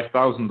and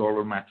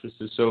 $5,000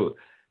 mattresses. So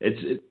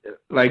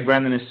like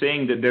Brandon is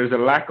saying, that there's a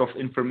lack of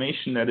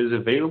information that is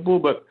available.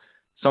 But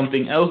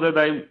something else that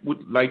I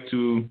would like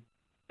to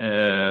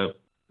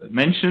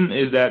mention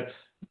is that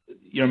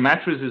your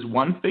mattress is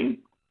one thing.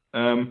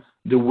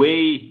 The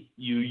way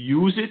you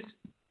use it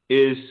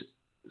is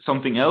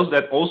something else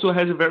that also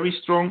has a very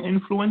strong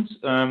influence.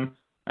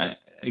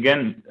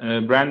 Again,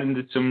 Brandon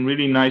did some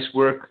really nice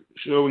work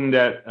showing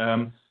that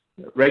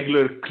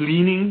regular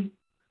cleaning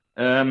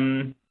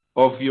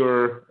of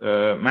your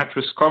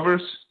mattress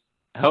covers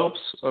helps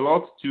a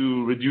lot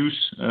to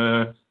reduce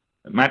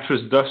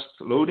mattress dust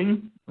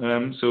loading.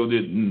 So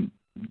the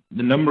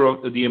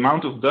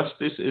amount of dust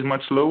is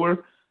much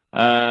lower.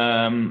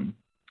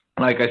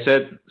 Like I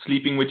said,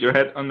 sleeping with your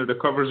head under the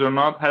covers or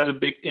not has a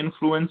big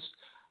influence.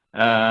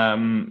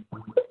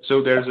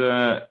 So there's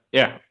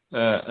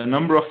a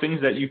number of things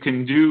that you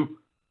can do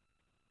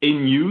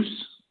in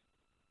use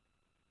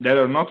that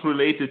are not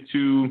related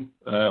to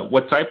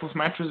what type of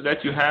mattress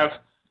that you have,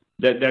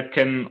 that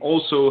can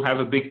also have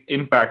a big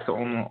impact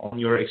on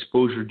your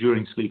exposure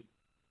during sleep.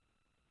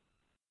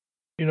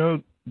 You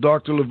know,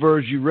 Dr.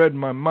 LaVerge, you read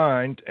my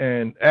mind,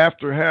 and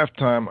after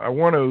halftime, I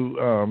want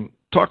to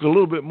talk a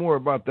little bit more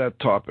about that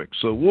topic.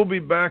 So we'll be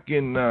back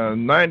in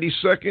 90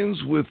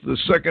 seconds with the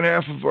second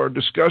half of our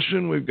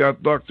discussion. We've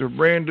got Dr.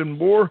 Brandon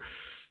Bohr,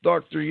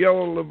 Dr.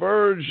 Jelle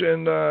LaVerge,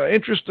 and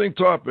interesting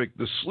topic,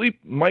 the sleep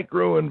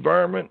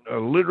microenvironment, a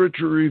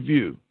literature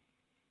review.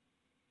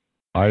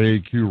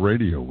 IAQ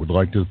Radio would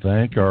like to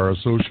thank our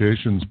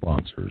association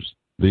sponsors.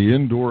 The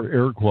Indoor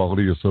Air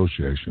Quality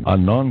Association, a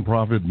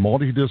nonprofit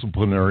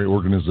multidisciplinary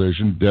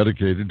organization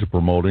dedicated to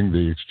promoting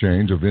the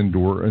exchange of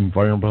indoor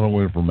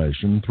environmental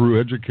information through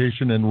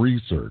education and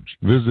research.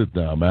 Visit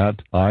them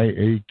at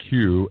iaqa.org.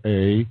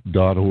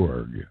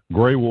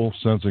 Gray Wolf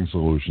Sensing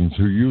Solutions,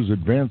 who use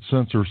advanced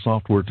sensor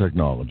software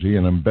technology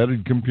and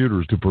embedded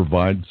computers to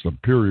provide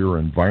superior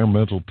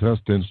environmental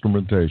test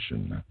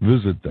instrumentation.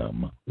 Visit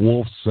them,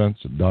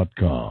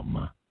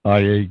 wolfsense.com.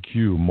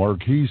 IAQ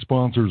marquee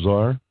sponsors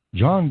are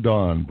John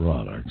Don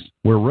Products,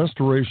 where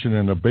restoration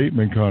and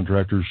abatement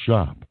contractors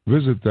shop.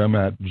 Visit them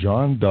at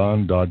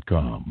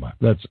johndon.com.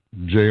 That's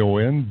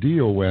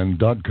JONDON.com.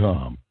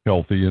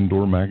 Healthy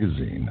Indoor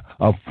Magazine,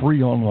 a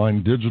free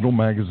online digital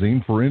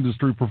magazine for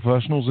industry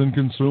professionals and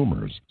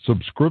consumers.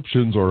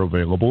 Subscriptions are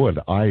available at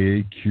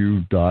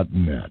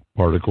IAQ.net.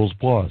 Particles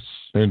Plus,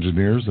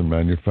 engineers and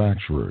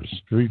manufacturers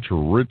feature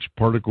rich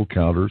particle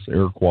counters,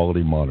 air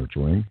quality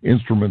monitoring,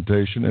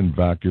 instrumentation, and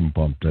vacuum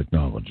pump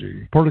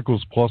technology.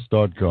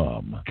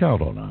 ParticlesPlus.com.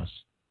 Count on us.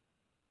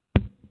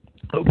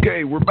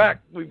 Okay, we're back.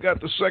 We've got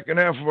the second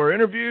half of our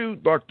interview.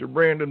 Dr.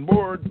 Brandon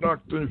Bohr,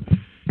 Dr.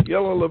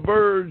 Jelle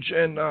LaVerge,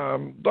 and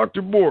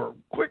Dr. Bohr.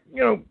 Quick,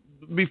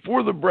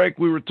 before the break,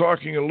 we were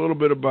talking a little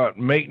bit about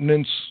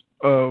maintenance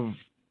of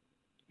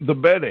the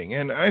bedding,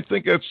 and I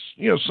think that's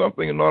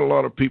something that not a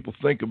lot of people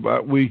think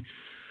about. We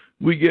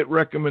get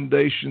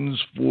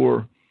recommendations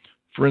for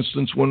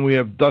instance, when we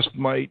have dust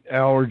mite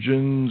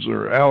allergens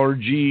or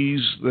allergies,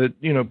 that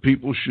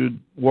people should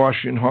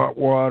wash in hot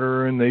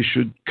water, and they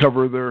should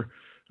cover their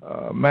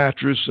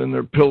mattress and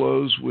their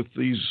pillows with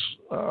these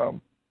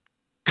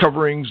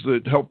coverings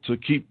that help to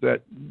keep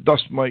that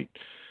dust mite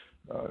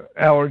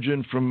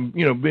allergen from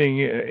being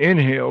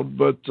inhaled.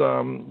 But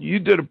you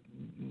did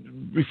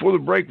before the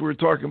break, we were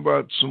talking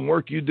about some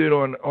work you did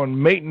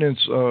on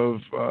maintenance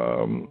of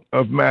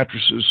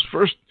mattresses.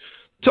 First,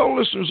 tell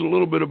listeners a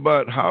little bit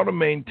about how to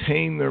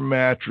maintain their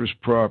mattress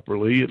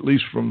properly, at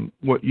least from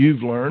what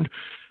you've learned.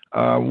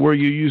 Were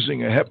you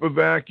using a HEPA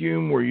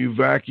vacuum? Were you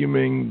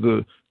vacuuming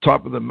the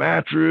top of the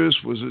mattress?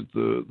 Was it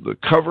the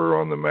cover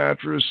on the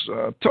mattress?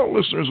 Tell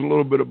listeners a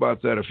little bit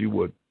about that, if you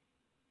would.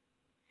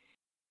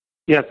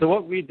 Yeah, so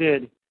what we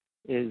did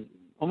is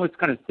almost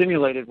kind of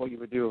simulated what you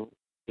would do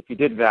if you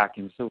did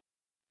vacuum. So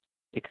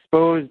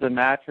expose the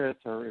mattress,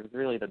 or it was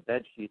really the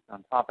bed sheets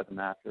on top of the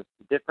mattress,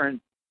 to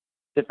different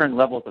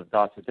levels of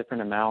dust, or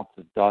different amounts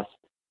of dust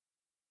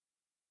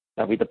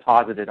that we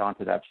deposited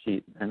onto that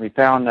sheet. And we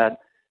found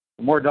that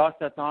the more dust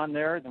that's on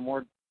there, the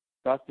more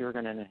dust you're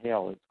going to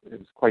inhale. It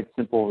was quite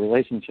simple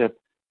relationship.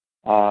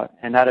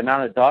 And that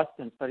amount of dust,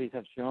 and studies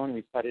have shown,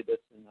 we studied this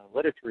in the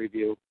literature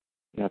review,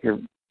 if you're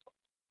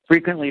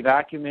frequently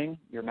vacuuming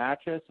your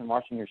mattress and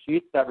washing your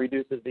sheets, that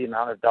reduces the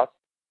amount of dust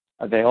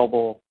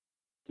available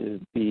to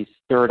be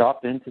stirred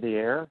up into the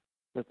air.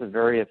 That's a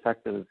very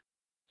effective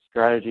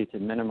strategy to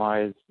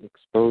minimize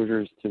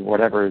exposures to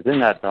whatever is in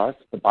that dust,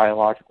 the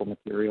biological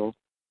materials,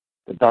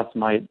 the dust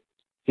mite,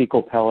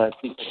 fecal pellets,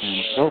 and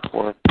so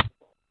forth.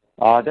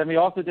 Then we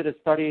also did a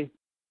study,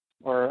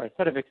 or a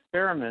set of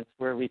experiments,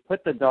 where we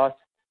put the dust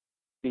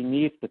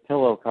beneath the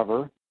pillow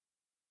cover.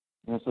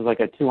 And this was like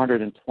a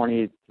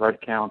 220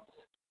 thread count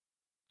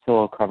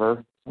pillow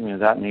cover, something of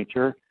that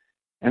nature.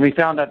 And we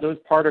found that those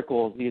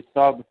particles, these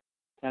sub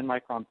 10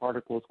 micron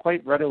particles,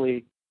 quite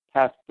readily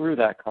pass through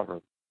that cover.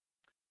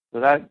 So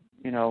that,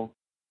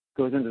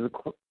 goes into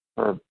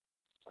or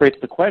creates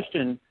the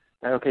question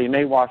that, okay, you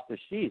may wash the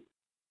sheets,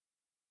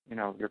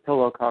 your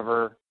pillow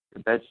cover,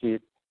 your bed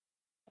sheets,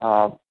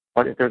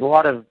 but if there's a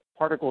lot of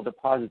particle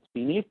deposits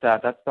beneath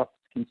that stuff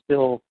can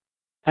still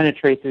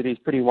penetrate through these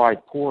pretty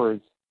wide pores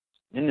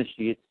in the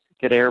sheets,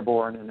 get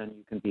airborne, and then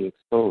you can be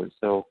exposed.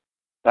 So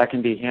that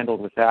can be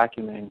handled with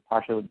vacuuming,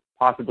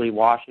 possibly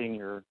washing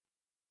your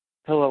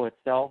pillow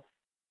itself.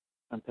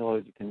 Some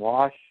pillows you can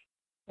wash,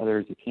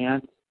 others you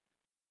can't.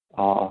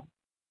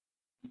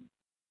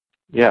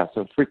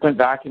 So frequent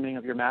vacuuming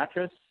of your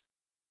mattress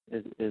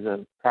is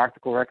a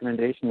practical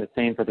recommendation. The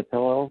same for the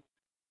pillow.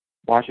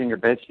 Washing your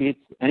bed sheets.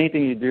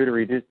 Anything you do to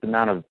reduce the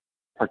amount of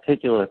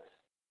particulates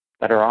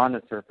that are on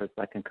the surface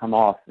that can come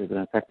off is an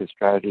effective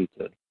strategy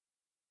to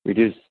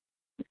reduce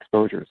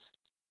exposures.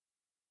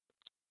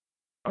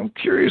 I'm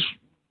curious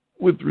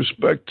with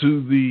respect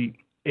to the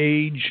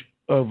age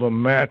of a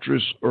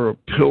mattress or a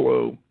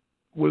pillow.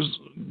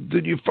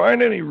 Did you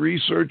find any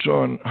research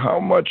on how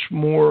much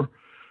more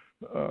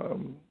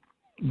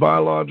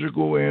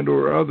biological and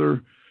or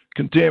other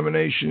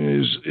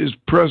contamination is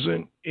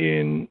present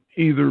in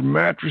either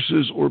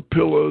mattresses or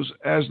pillows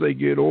as they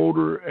get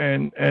older?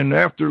 And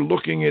after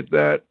looking at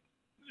that,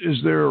 is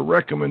there a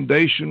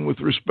recommendation with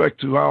respect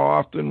to how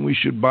often we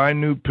should buy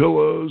new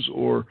pillows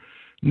or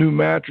new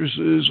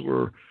mattresses,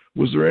 or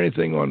was there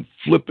anything on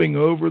flipping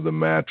over the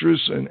mattress,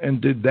 and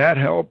did that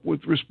help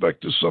with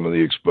respect to some of the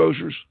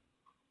exposures?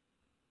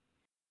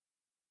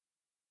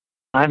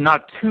 I'm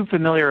not too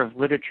familiar with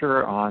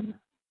literature on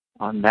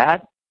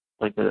that,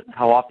 like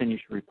how often you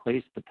should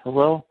replace the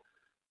pillow.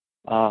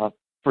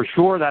 For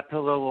sure, that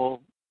pillow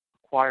will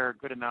acquire a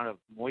good amount of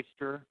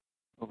moisture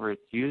over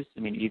its use. I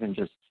mean, even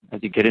just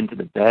as you get into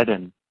the bed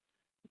and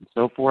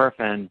so forth,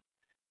 and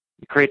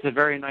it creates a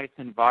very nice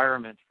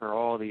environment for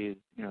all these,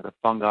 the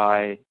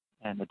fungi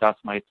and the dust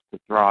mites to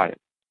thrive.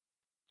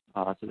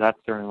 So that's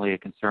certainly a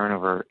concern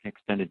over an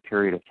extended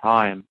period of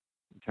time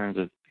in terms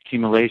of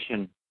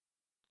accumulation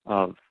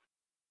of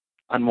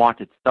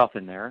unwanted stuff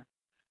in there.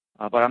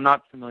 But I'm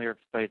not familiar with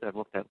studies I've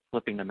looked at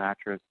flipping the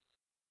mattress,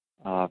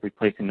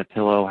 replacing the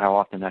pillow, how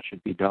often that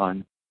should be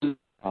done.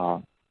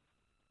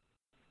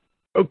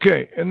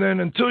 Okay, and then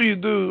until you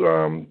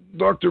do,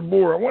 Dr.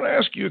 Bohr, I want to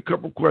ask you a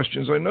couple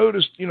questions. I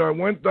noticed, I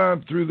went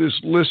down through this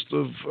list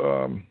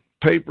of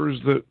papers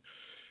that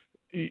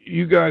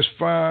you guys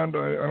found.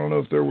 I don't know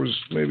if there was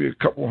maybe a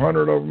couple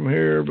hundred of them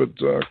here, but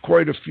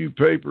quite a few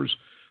papers.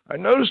 I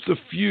noticed a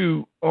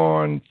few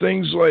on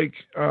things like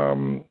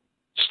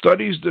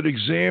studies that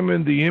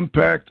examine the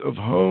impact of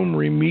home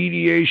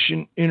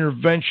remediation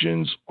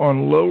interventions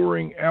on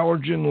lowering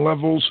allergen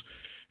levels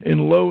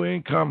in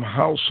low-income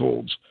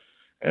households.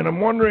 And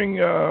I'm wondering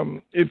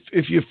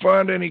if you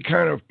find any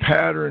kind of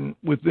pattern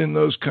within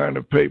those kind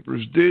of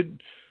papers.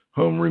 Did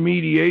home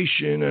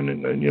remediation,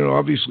 and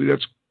obviously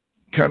that's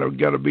kind of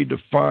got to be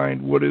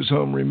defined, what is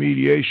home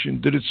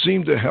remediation? Did it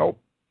seem to help?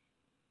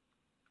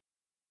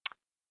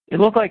 It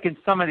looked like in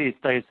some of these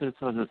studies, this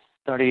was a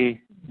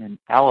study in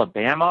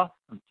Alabama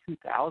from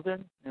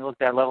 2000. They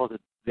looked at levels of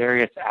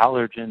various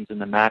allergens in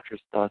the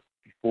mattress dust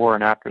before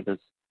and after this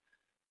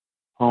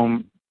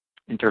home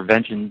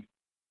intervention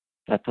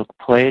that took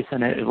place,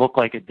 and it looked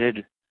like it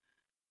did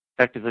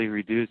effectively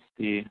reduce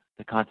the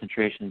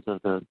concentrations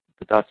of the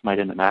dust mite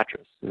in the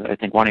mattress. I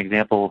think one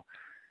example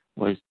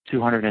was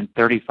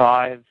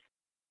 235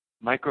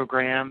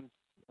 micrograms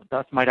of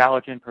dust mite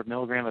allergen per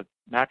milligram of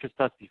mattress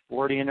dust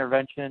before the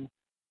intervention,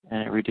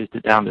 and it reduced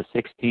it down to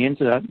 16.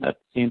 So that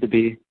seemed to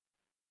be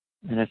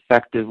an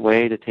effective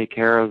way to take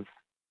care of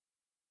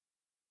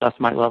dust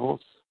mite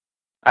levels.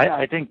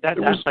 I think that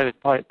study was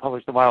probably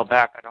published a while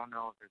back. I don't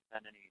know if there's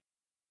been any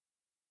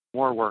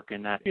more work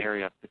in that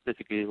area,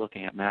 specifically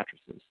looking at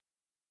mattresses.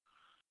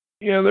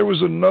 Yeah, there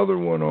was another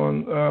one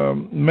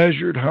on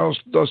measured house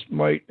dust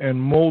mite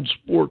and mold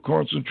spore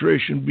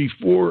concentration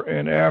before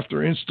and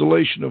after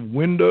installation of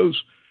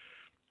windows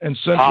and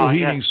central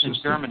heating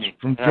systems Germany.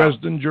 From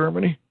Dresden,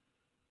 Germany.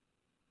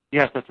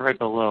 Yes, that's right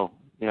below.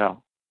 Yeah,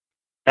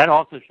 that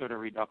also showed a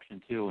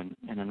reduction too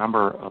in a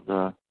number of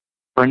the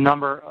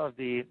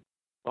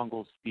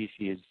fungal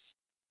species.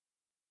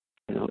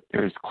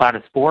 There's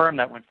cladosporum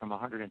that went from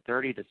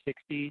 130 to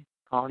 60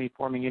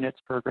 colony-forming units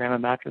per gram of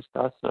mattress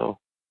dust. So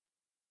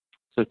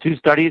two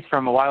studies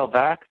from a while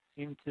back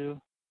seem to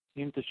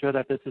show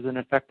that this is an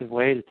effective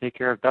way to take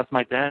care of dust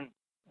mites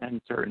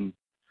and certain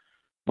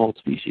mold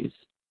species.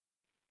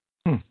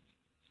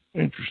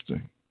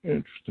 Interesting.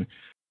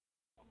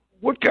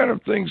 What kind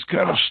of things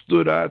kind of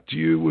stood out to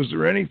you? Was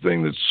there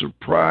anything that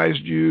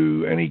surprised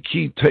you? Any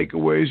key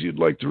takeaways you'd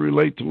like to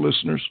relate to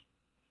listeners?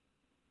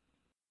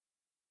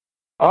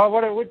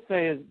 What I would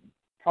say is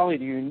probably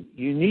the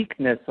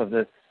uniqueness of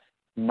this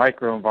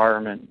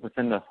microenvironment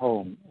within the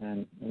home.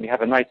 And we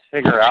have a nice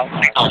figure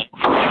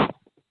outline.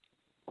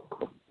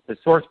 The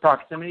source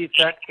proximity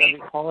effect, that we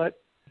call it,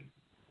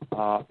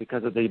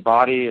 because of the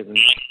body is in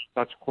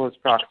such close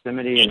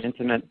proximity and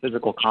intimate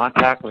physical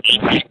contact with the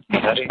mattress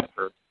setting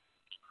for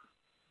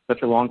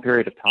such a long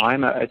period of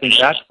time. I think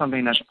that's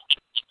something that's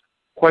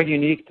quite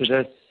unique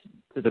to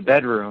the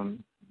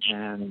bedroom,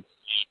 and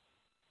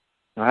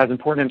has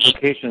important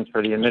implications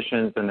for the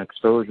emissions and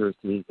exposures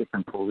to these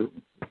different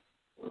pollutants.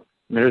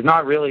 There's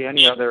not really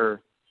any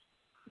other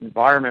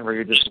environment where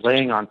you're just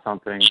laying on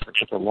something for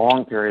such a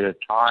long period of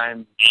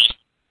time,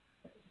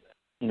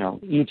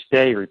 each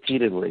day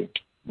repeatedly.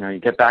 You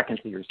get back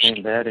into your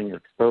same bed and you're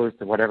exposed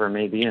to whatever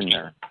may be in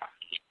there.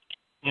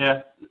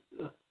 Yeah.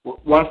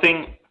 One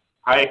thing,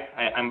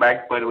 I'm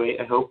back, by the way,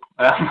 I hope.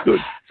 Good.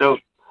 So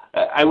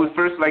I would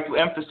first like to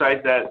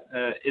emphasize that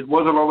it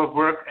was a lot of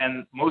work,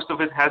 and most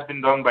of it has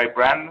been done by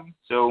Brandon.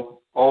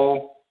 So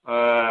all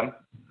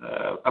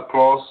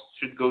applause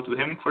should go to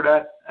him for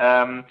that.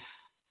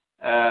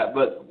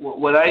 But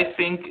what I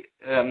think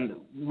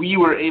we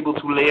were able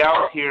to lay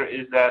out here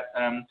is that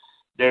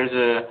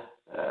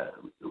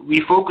we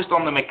focused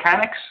on the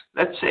mechanics,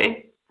 let's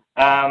say,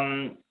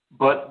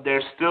 but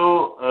there's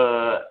still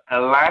a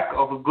lack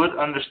of a good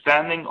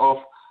understanding of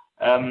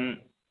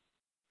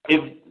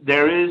if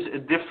there is a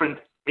different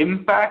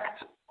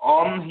impact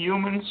on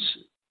humans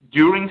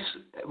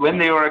when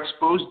they are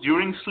exposed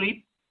during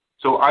sleep.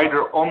 So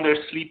either on their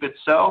sleep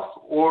itself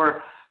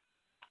or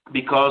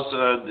because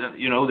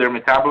their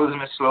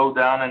metabolism is slowed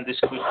down, and this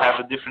could have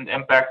a different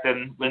impact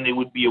than when they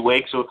would be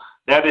awake. So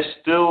that is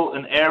still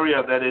an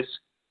area that is,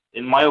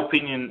 in my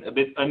opinion, a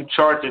bit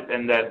uncharted,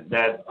 and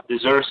that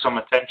deserves some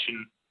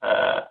attention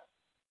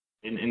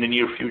in the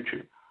near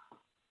future.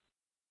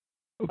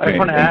 I just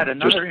want to add,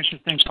 another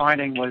interesting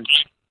finding was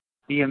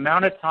the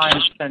amount of time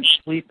spent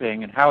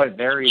sleeping and how it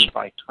varies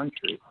by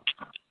country.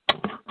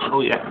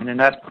 Oh, yeah. And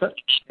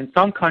in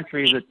some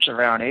countries, it's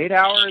around 8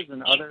 hours,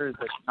 and others,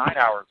 it's 9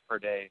 hours per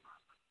day.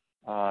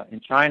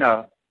 In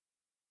China,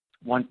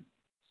 one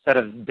set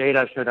of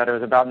data showed that it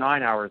was about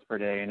 9 hours per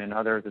day, and in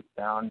others, it's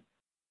down.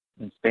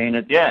 In Spain,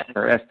 or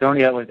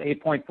Estonia, it was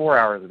 8.4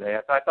 hours a day.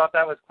 So I thought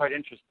that was quite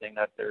interesting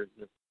that there's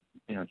this,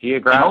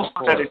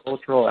 geographical and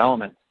cultural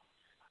element.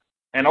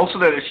 And also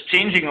that it's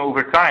changing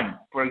over time.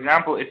 For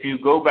example, if you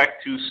go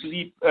back to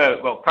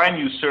time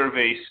use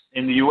surveys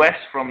in the U.S.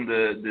 from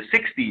the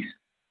 60s,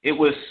 it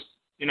was,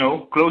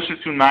 closer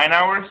to 9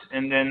 hours.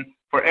 And then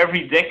for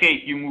every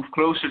decade you move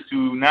closer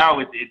to now,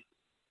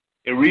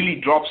 it really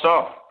drops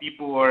off.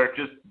 People are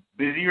just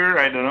busier.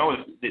 I don't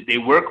know. They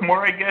work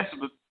more, I guess,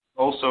 but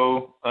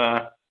also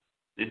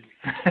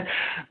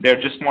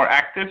they're just more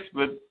active.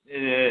 But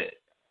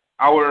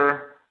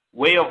our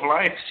way of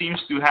life seems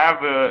to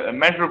have a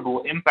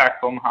measurable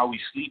impact on how we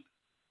sleep,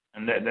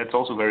 and that's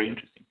also very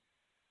interesting.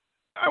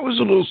 I was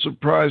a little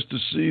surprised to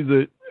see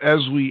that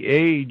as we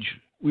age,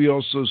 we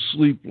also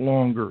sleep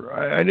longer.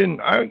 I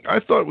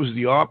thought it was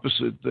the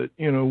opposite, that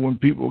when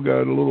people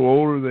got a little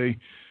older, they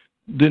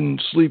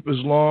didn't sleep as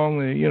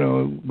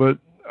long. But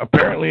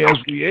apparently as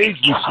we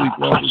age, we sleep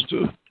longer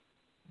too.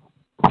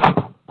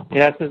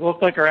 Yes, it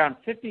looks like around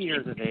 50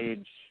 years of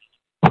age,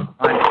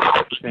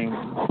 sleeping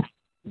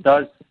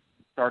does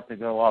start to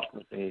go up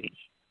with age.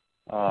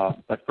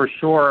 But for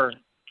sure,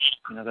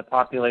 the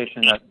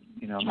population that,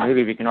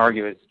 maybe we can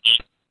argue is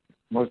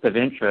most of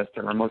interest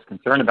or most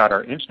concerned about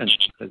are infants,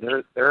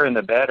 because they're in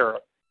the bed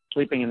or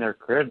sleeping in their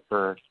crib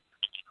for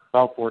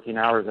 12, 14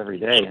 hours every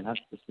day, and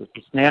that's just a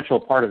substantial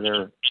part of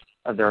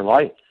their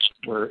life,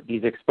 where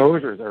these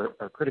exposures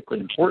are critically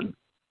important.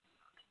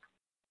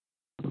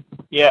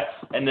 Yeah,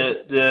 and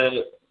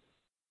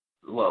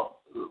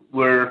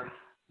we're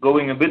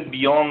going a bit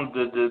beyond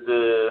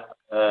the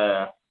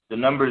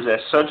numbers as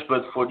such,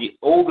 but for the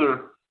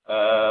older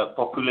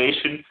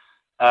population,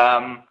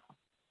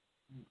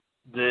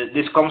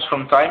 this comes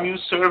from time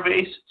use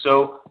surveys,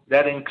 so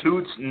that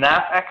includes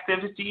nap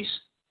activities.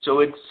 So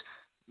it's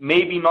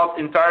maybe not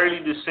entirely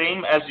the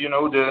same as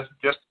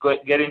just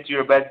get into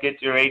your bed,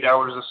 get your 8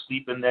 hours of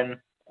sleep, and then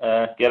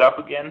get up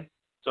again.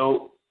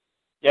 So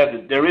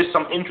yeah, there is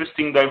some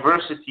interesting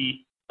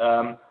diversity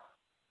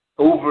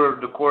over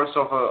the course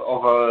of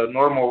a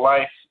normal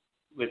life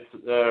with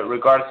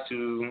regards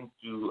to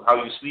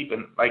how you sleep.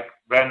 And like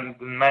Brandon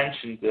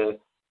mentioned,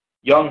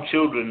 young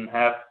children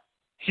have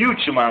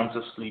huge amounts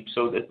of sleep,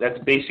 so that's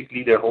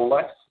basically their whole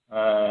life.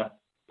 So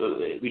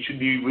we should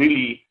be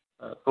really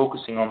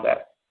focusing on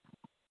that.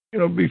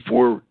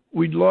 Before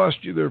we'd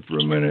lost you there for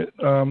a minute,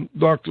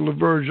 Dr.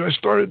 LaVerge, I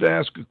started to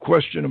ask a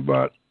question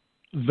about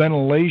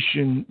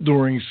ventilation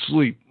during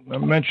sleep. I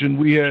mentioned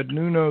we had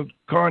Nuno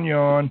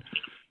Cagnon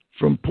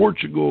from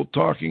Portugal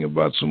talking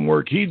about some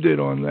work he did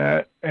on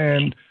that,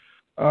 and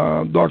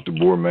Dr.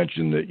 Bohr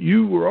mentioned that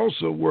you were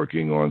also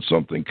working on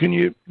something. Can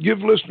you give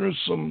listeners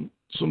some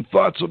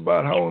thoughts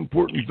about how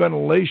important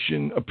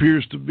ventilation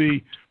appears to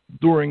be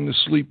during the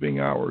sleeping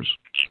hours?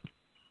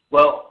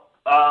 Well,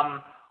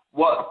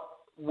 what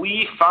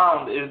we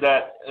found is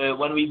that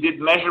when we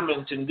did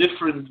measurements in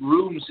different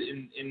rooms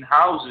in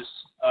houses,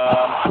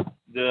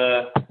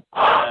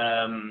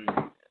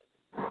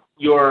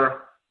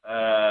 your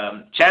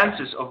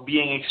chances of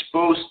being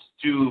exposed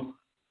to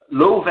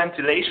low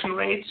ventilation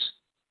rates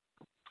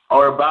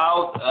are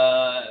about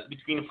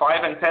between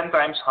 5 and 10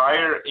 times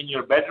higher in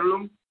your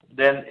bedroom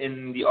than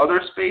in the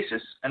other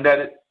spaces, and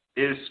that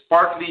is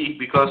partly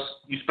because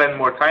you spend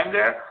more time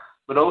there,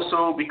 but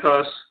also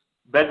because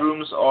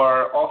bedrooms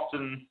are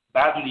often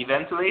badly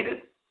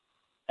ventilated,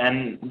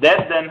 and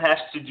that then has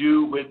to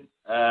do with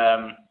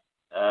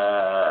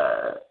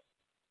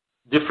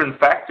different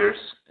factors.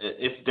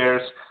 If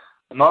there's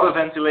not a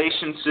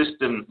ventilation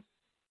system,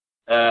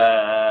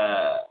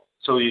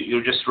 so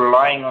you're just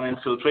relying on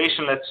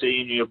infiltration, let's say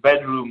in your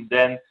bedroom,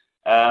 then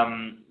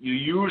you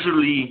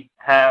usually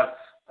have,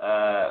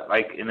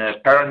 like in a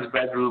parent's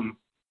bedroom,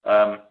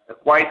 a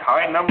quite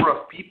high number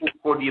of people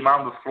for the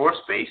amount of floor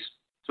space.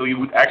 So you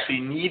would actually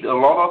need a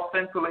lot of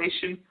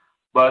ventilation.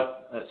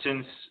 But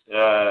since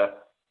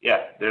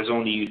there's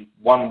only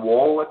one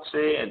wall, let's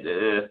say, and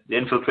the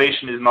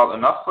infiltration is not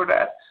enough for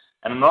that.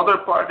 And another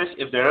part is,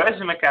 if there is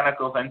a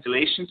mechanical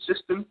ventilation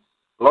system,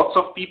 lots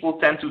of people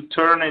tend to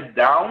turn it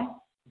down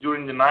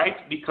during the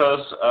night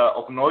because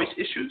of noise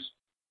issues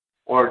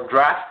or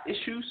draft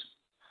issues.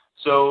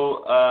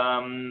 So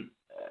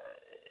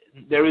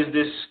there is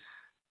this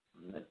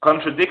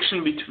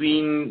contradiction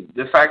between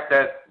the fact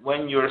that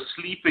when you're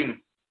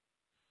sleeping,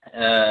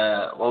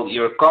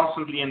 you're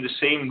constantly in the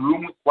same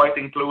room, quite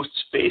enclosed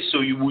space, so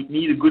you would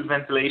need a good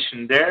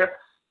ventilation there,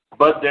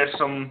 but there's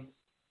some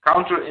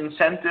counter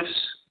incentives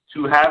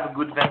to have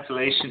good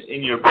ventilation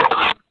in your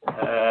bedroom.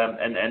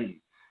 And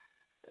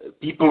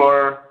people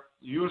are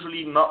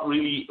usually not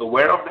really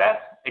aware of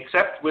that,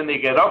 except when they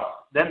get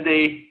up, then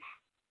they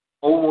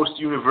almost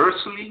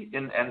universally,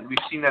 and we've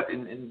seen that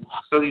in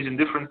studies in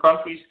different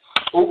countries,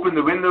 open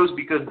the windows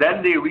because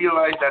then they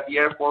realize that the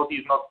air quality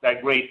is not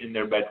that great in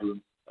their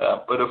bedroom.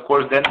 But of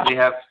course, then they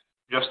have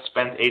just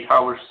spent 8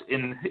 hours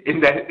in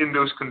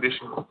those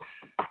conditions.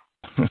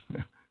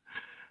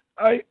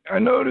 I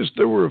noticed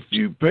there were a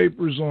few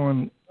papers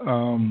on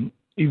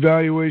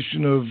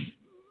evaluation of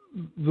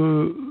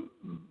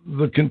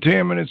the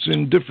contaminants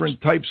in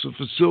different types of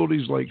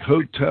facilities like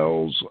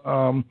hotels.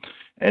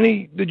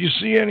 Did you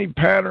see any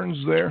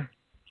patterns there?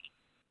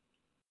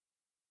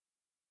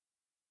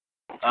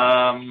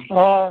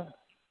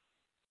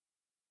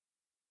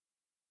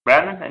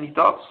 Brandon, any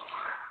thoughts?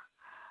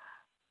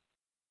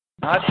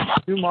 Not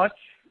too much.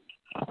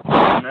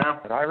 No.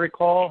 That I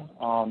recall.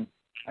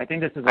 I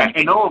think this is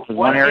I know of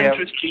one area.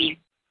 Interesting.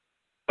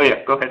 Oh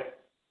yeah, go ahead.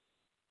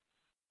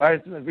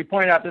 As we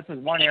pointed out, this is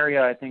one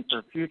area I think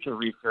for future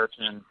research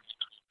in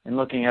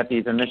looking at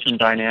these emission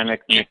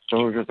dynamics and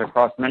exposures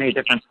across many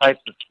different types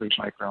of sleep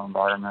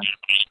microenvironments,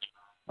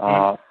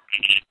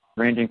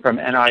 ranging from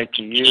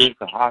NICUs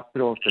to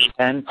hospitals to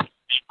tents.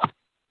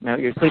 Now,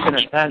 you sleep in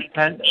a tent.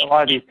 A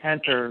lot of these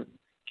tents are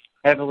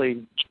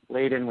heavily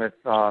laden with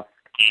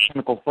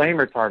chemical flame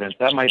retardants.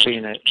 That might be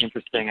an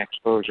interesting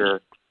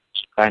exposure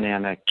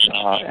dynamic.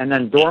 And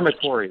then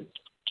dormitories.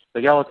 So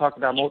Yellow talked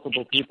about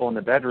multiple people in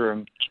the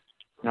bedroom.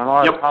 In a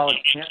lot of college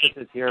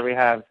campuses here, we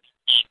have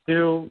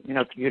 2, you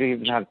could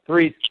even have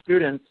 3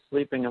 students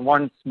sleeping in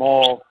one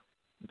small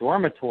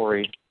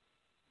dormitory.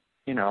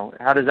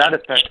 How does that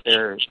affect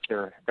their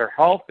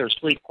health, their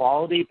sleep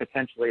quality,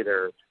 potentially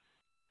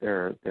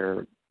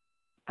their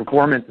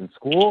performance in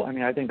school? I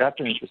mean, I think that's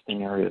an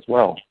interesting area as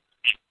well.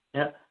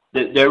 Yeah.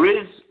 There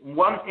is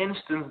one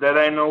instance that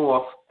I know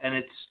of, and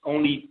it's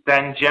only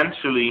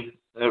tangentially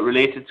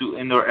related to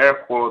indoor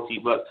air quality,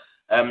 but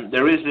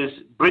there is this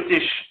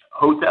British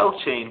hotel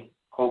chain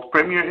called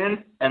Premier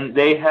Inn, and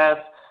they have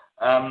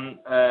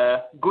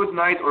a good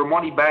night or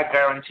money back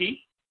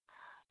guarantee.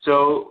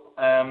 So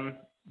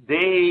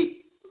they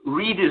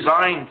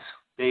redesigned.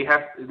 They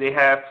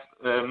have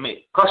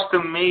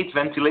custom-made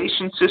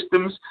ventilation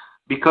systems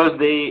because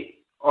they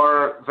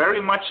are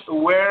very much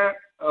aware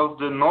of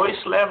the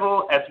noise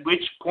level at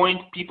which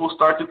point people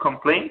start to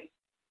complain.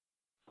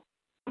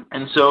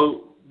 And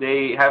so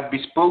they have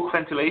bespoke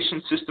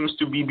ventilation systems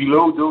to be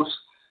below those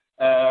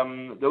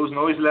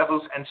noise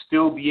levels and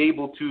still be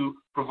able to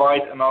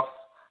provide enough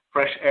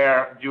fresh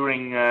air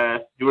during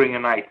a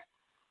night.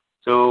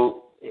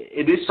 So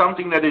it is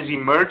something that is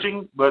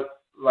emerging,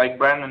 but like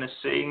Brandon is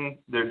saying,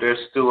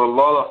 there's still a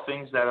lot of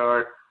things that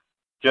are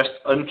just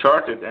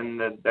uncharted, and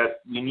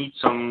that we need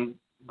some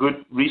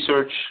good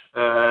research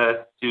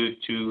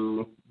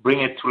to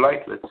bring it to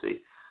light, let's say.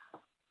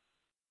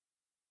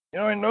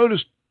 I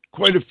noticed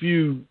quite a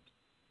few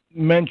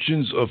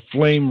mentions of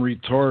flame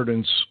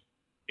retardants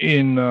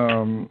in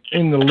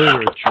the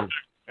literature,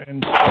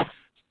 and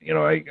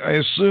I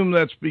assume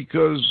that's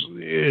because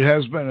it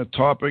has been a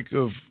topic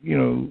of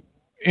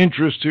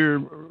interest here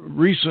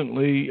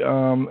recently,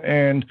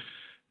 and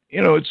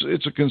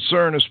it's a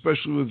concern,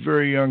 especially with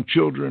very young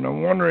children.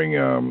 I'm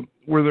wondering,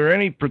 were there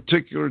any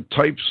particular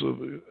types of,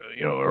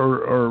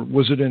 or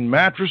was it in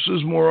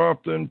mattresses more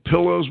often,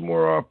 pillows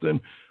more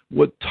often?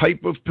 What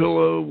type of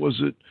pillow? Was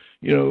it,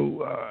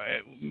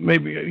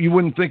 maybe you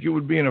wouldn't think it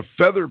would be in a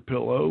feather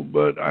pillow,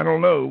 but I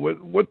don't know.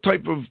 What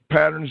type of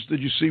patterns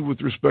did you see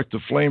with respect to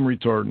flame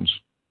retardants?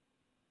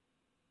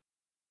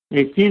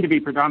 They seem to be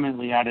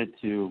predominantly added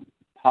to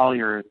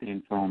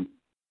polyurethane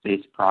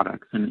foam-based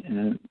products.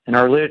 And in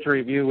our literature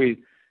review, we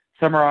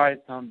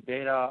summarized some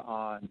data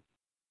on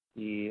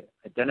the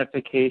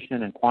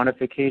identification and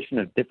quantification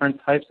of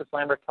different types of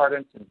flame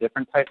retardants and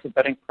different types of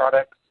bedding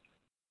products.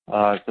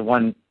 The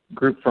one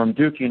group from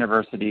Duke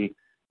University,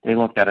 they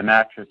looked at a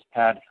mattress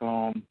pad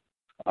foam,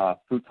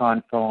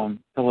 futon foam,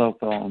 pillow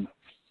foam,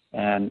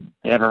 and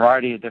they have a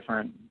variety of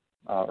different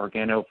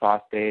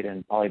organophosphate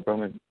and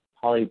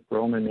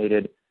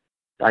polybrominated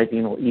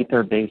diazenyl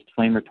ether-based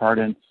flame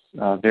retardants,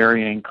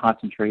 varying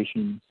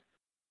concentrations.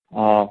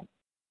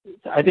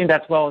 I think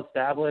that's well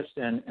established,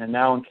 and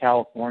now in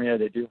California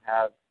they do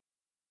have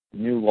a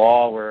new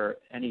law where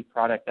any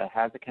product that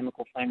has a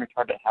chemical flame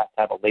retardant has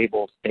to have a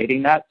label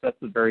stating that. So that's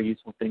a very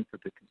useful thing for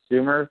the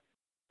consumer.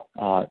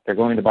 If they're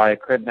going to buy a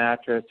crib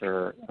mattress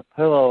or a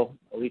pillow,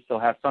 at least they'll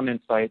have some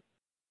insight.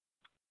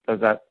 Does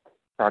that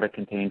product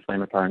contain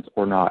flame retardants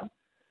or not?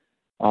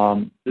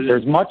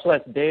 There's much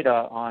less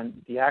data on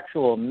the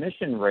actual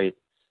emission rates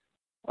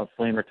of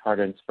flame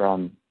retardants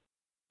from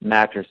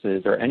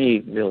mattresses or any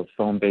real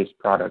foam-based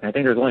product. I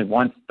think there's only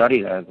one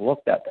study that has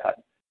looked at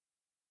that.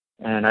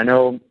 And I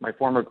know my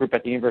former group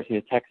at the University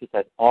of Texas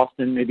at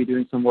Austin may be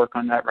doing some work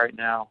on that right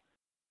now.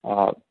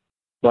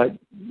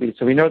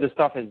 So we know the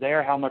stuff is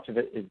there. How much of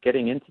it is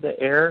getting into the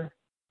air?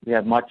 We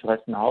have much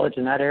less knowledge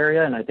in that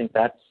area, and I think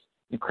that's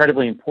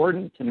incredibly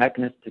important to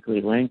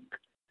mechanistically link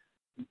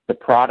the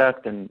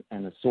product and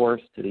the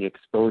source to the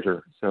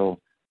exposure. So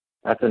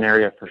that's an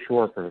area for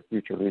sure for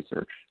future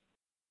research.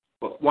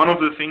 Well, one of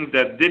the things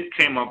that did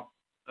come up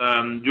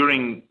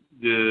during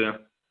the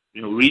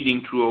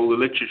reading through all the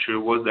literature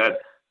was that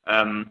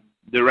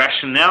the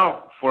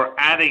rationale for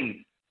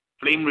adding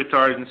flame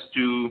retardants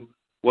to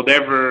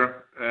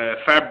whatever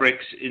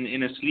fabrics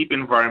in a sleep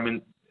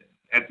environment.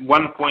 At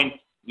one point,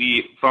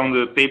 we found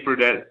a paper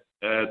that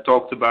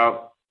talked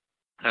about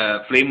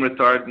flame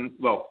retardant.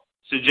 Well,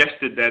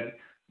 suggested that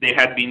they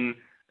had been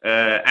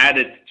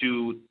added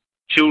to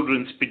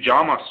children's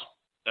pajamas,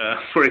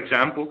 for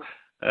example,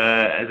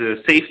 as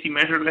a safety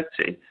measure, let's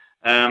say,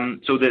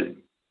 so that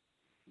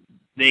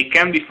they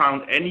can be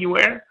found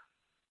anywhere.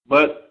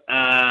 But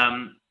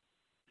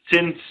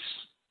since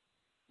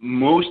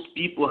most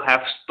people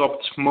have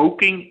stopped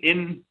smoking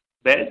in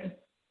bed,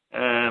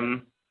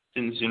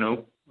 since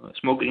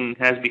smoking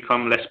has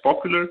become less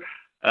popular,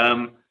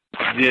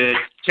 the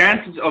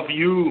chances of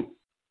you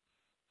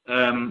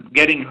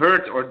getting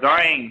hurt or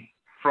dying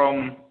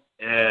from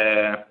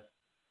a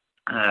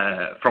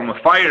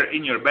fire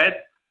in your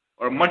bed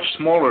are much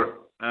smaller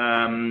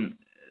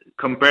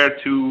compared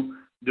to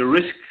the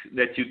risk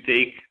that you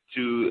take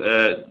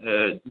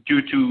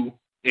due to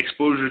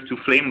exposure to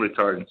flame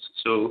retardants.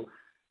 So,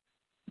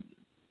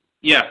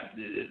 yeah,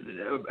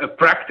 a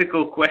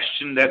practical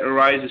question that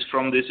arises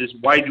from this is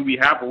why do we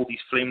have all these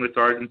flame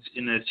retardants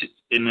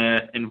in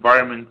an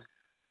environment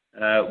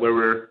where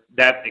we're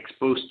that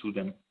exposed to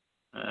them?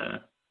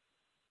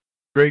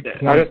 Great I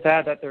point. just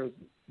add that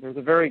there's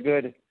a very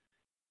good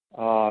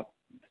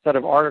set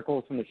of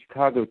articles from the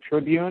Chicago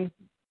Tribune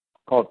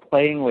called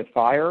 "Playing with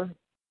Fire"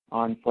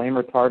 on flame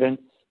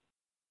retardants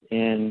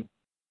in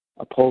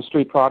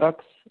upholstery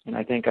products, and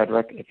I think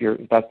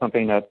if that's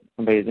something that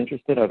somebody is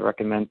interested, I'd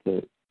recommend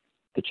to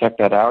check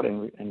that out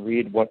and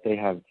read what they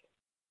have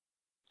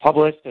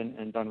published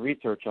and done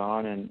research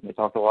on. And they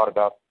talk a lot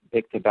about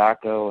big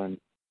tobacco and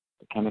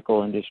the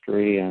chemical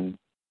industry and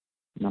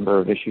a number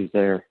of issues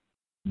there.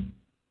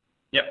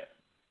 Yep,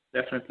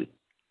 definitely.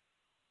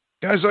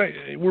 Guys,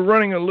 we're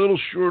running a little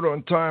short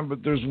on time,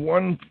 but there's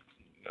one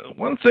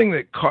thing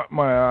that caught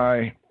my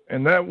eye,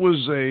 and that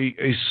was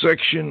a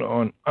section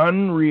on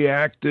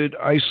unreacted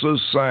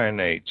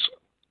isocyanates.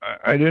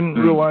 I didn't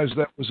realize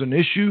that was an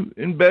issue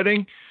in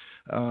bedding,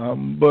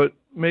 but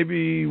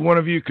maybe one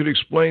of you could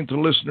explain to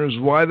listeners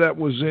why that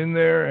was in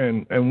there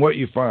and what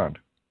you found.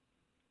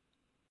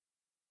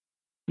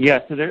 Yeah,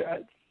 so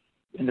there,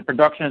 in the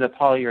production of the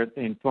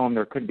polyurethane foam,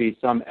 there could be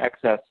some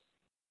excess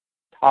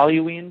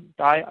toluene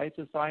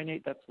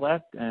diisocyanate that's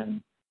left,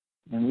 and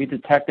we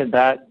detected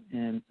that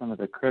in some of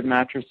the crib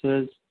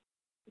mattresses.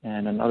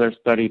 And another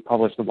study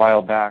published a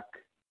while back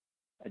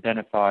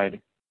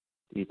identified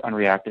these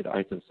unreacted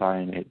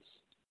isocyanates.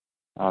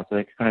 So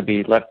they're going to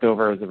be left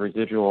over as a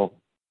residual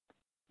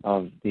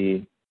of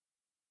the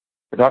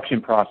production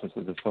process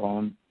of the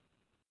foam.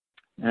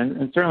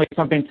 And certainly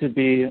something to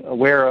be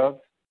aware of.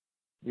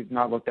 We've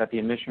not looked at the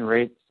emission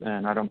rates,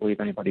 and I don't believe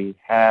anybody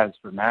has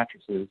for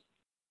mattresses.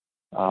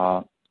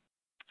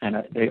 And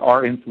they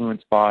are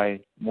influenced by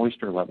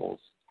moisture levels.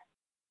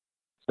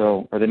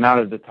 So, or the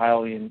amount of the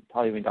toluene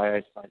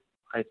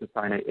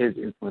diisocyanate is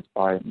influenced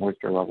by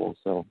moisture levels.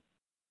 So,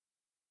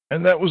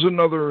 and that was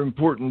another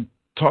important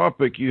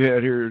topic you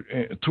had here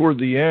toward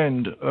the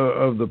end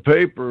of the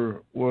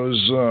paper was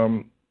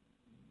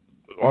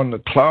on the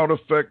cloud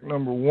effect,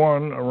 number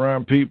one,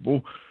 around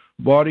people,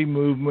 body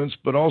movements,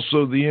 but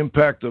also the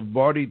impact of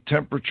body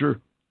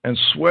temperature and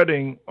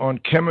sweating on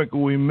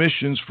chemical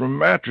emissions from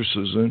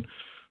mattresses. And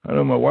I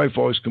know my wife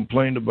always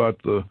complained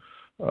about the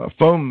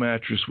foam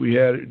mattress we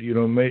had.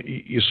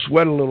 You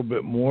sweat a little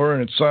bit more,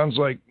 and it sounds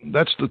like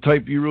that's the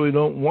type you really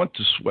don't want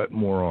to sweat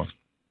more on.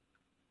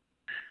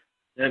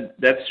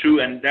 That's true,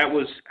 and that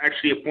was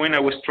actually a point I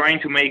was trying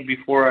to make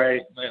before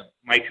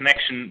my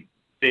connection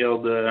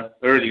failed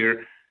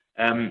earlier.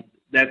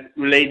 That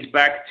relates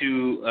back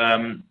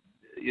to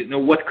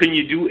what can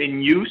you do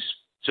in use.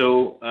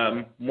 So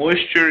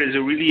moisture is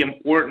a really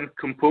important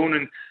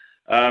component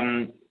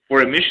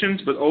for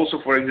emissions, but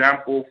also, for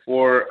example,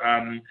 for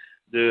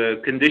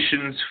the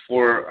conditions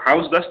for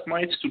house dust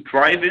mites to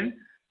thrive in.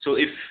 So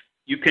if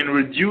you can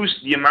reduce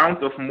the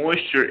amount of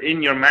moisture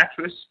in your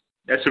mattress,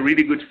 that's a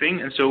really good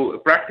thing. And so a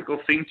practical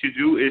thing to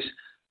do is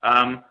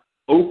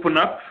open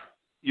up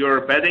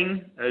your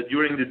bedding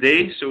during the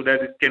day so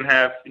that it can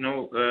have,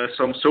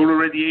 some solar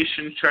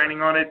radiation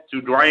shining on it to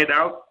dry it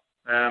out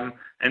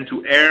and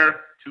to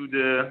air to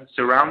the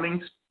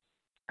surroundings.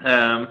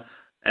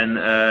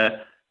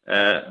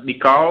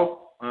 Mikal,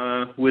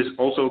 who is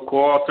also a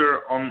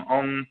co-author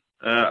on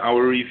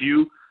our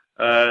review,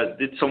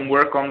 did some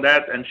work on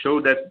that and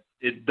showed that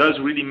it does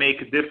really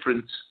make a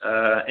difference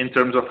in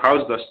terms of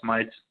house dust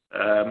mites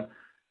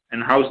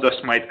and house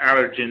dust mite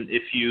allergen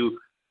if you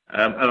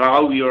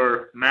allow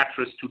your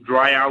mattress to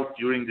dry out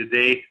during the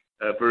day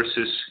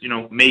versus,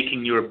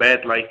 making your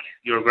bed like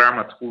your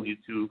grandma told you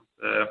to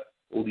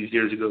all these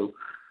years ago.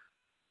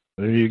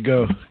 There you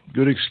go.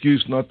 Good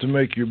excuse not to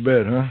make your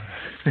bed, huh?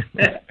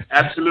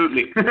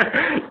 Absolutely.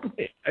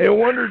 I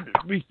wondered,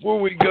 before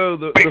we go,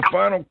 the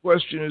final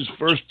question is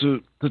first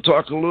to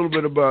talk a little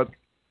bit about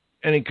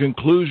any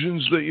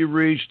conclusions that you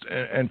reached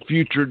and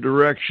future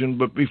direction.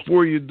 But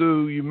before you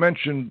do, you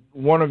mentioned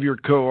one of your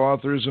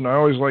co-authors, and I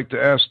always like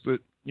to ask that,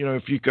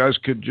 if you guys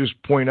could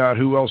just point out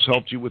who else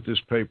helped you with this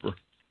paper.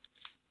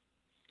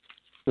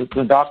 So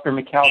Dr.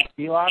 Mikhail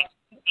Spilak,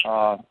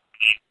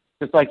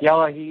 just like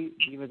Yella,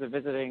 he was a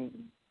visiting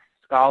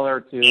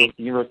scholar to the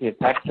University of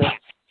Texas,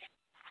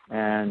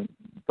 and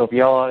both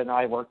Yella and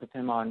I worked with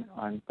him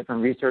on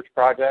different research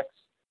projects.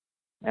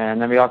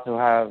 And then we also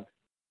have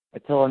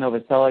Attila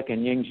Novoselic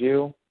and Ying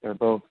Zhu. They're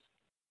both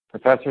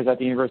professors at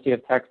the University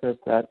of Texas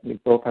that we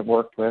both have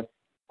worked with.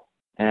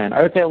 And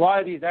I would say a lot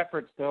of these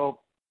efforts, though,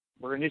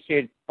 were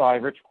initiated by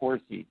Rich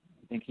Corsi.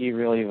 I think he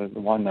really was the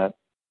one that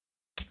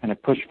kind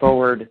of pushed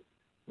forward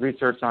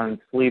research on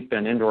sleep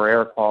and indoor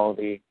air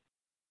quality.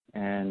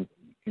 And,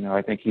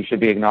 I think he should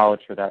be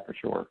acknowledged for that for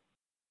sure.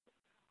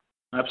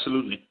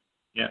 Absolutely.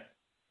 Yeah.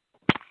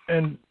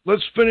 And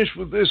let's finish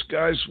with this,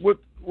 guys.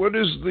 What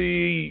is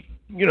the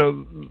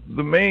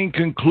main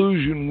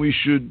conclusion we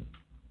should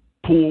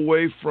pull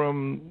away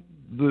from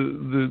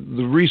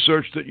the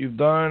research that you've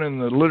done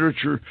and the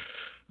literature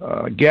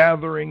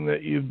gathering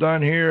that you've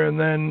done here? And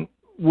then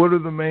what are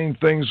the main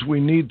things we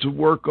need to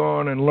work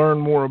on and learn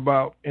more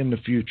about in the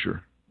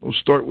future? We'll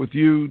start with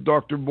you,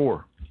 Dr.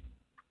 Bohr.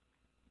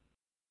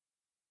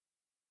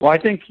 Well, I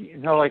think,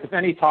 like with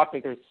any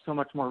topic, there's so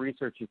much more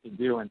research you can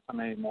do and so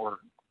many more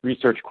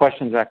research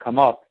questions that come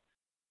up.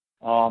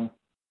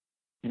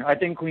 I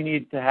think we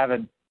need to have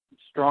a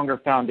stronger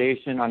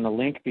foundation on the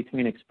link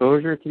between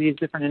exposure to these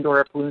different indoor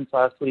air pollutants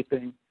while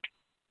sleeping,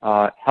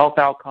 health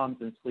outcomes,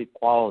 and sleep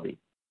quality.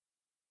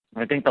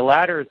 And I think the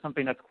latter is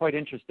something that's quite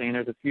interesting.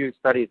 There's a few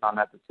studies on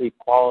that, the sleep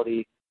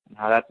quality and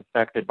how that's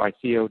affected by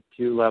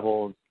CO2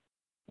 levels,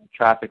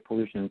 traffic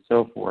pollution, and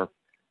so forth.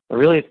 But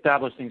really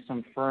establishing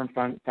some firm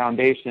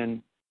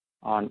foundation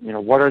on,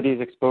 what are these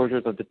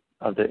exposures of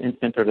the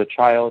infant or the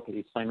child to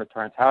these flame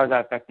retardants? How is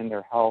that affecting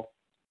their health?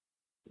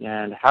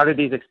 And how do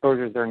these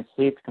exposures during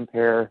sleep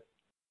compare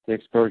to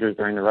exposures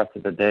during the rest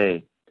of the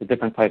day to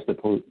different types of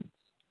pollutants?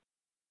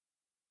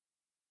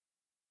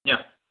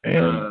 Yeah.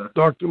 And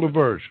Dr.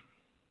 LaVerge.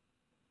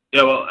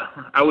 Yeah, well,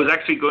 I was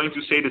actually going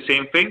to say the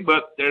same thing,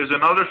 but there's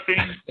another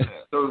thing.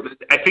 So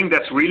I think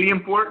that's really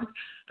important.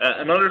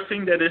 Another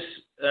thing that is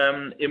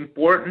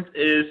important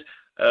is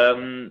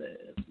the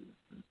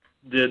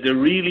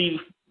really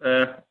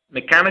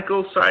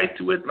mechanical side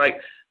to it.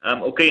 Like,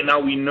 okay, now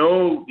we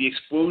know the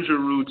exposure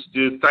routes,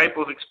 the type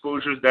of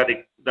exposures that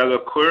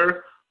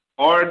occur.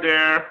 Are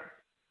there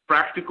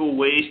practical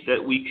ways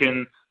that we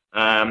can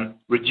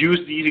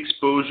reduce these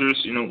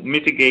exposures?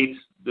 Mitigate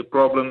the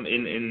problem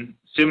in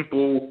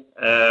simple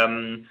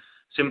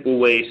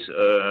ways,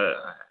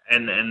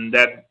 and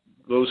that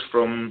goes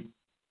from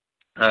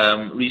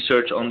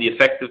research on the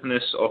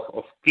effectiveness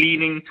of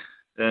cleaning,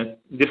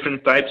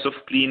 different types of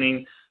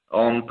cleaning,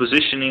 on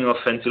positioning of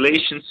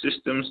ventilation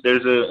systems.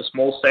 There's a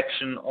small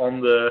section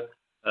on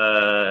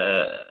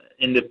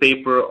in the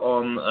paper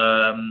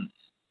on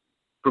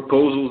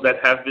proposals that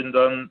have been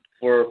done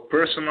for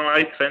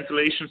personalized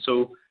ventilation,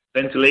 so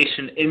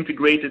ventilation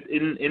integrated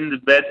in the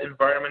bed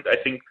environment. I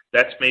think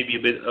that's maybe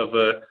a bit of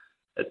a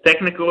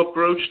technical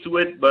approach to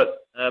it,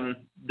 but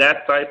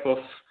that type of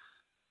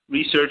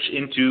research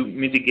into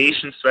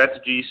mitigation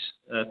strategies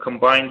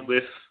combined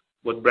with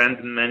what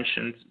Brandon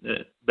mentioned,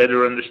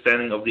 better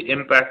understanding of the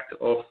impact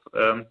of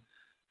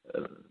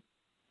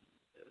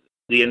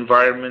the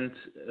environment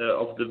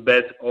of the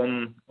bed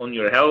on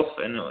your health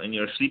and on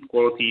your sleep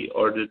quality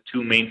are the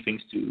two main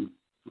things to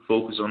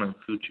focus on in the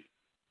future.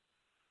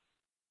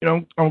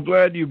 I'm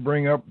glad you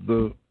bring up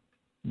the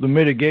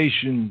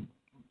mitigation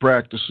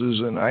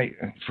practices, and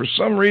for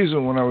some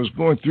reason, when I was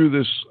going through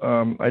this,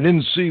 I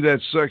didn't see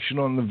that section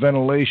on the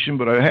ventilation,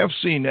 but I have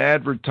seen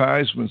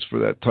advertisements for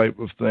that type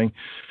of thing,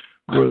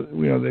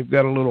 where they've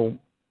got a little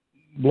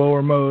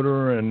blower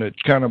motor, and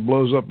it kind of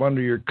blows up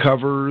under your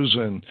covers,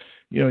 and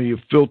you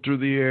filter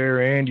the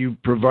air and you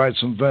provide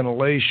some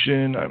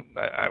ventilation.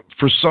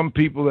 For some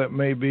people, that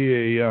may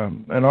be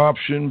an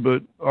option,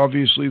 but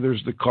obviously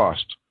there's the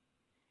cost.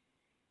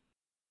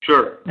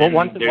 Sure. Well,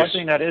 one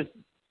thing that is...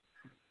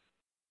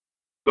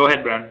 Go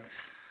ahead, Brian.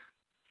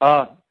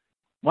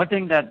 One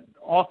thing that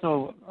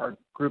also our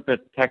group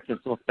at Texas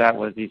looked at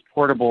was these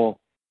portable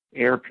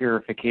air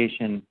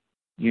purification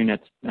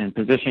units and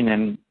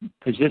positioning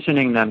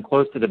them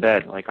close to the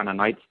bed, like on a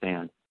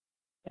nightstand.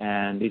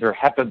 And these are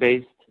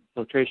HEPA-based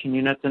filtration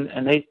units,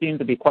 and they seem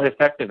to be quite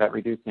effective at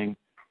reducing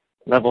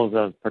levels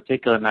of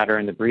particulate matter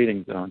in the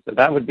breathing zone. So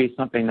that would be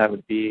something that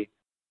would be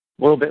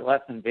a little bit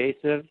less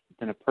invasive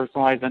than a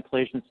personalized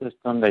ventilation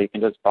system, that you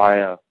can just buy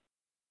a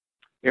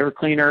air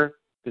cleaner,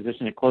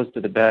 position it close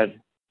to the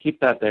bed, keep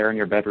that there in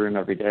your bedroom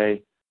every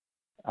day.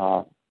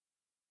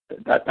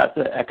 That's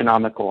an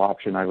economical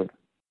option, I would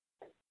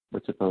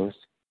suppose.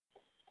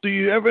 Do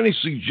you have any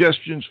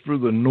suggestions for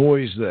the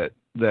noise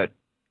that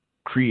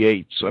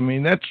creates? I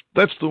mean, that's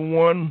the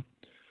one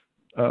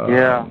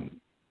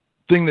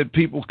thing that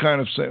people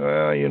kind of say,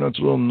 it's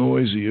a little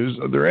noisy.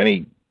 Are there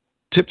any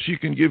tips you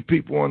can give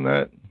people on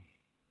that?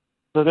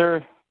 So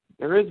there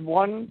is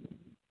one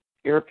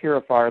air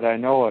purifier that I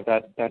know of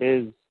that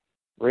is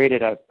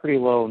rated at a pretty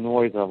low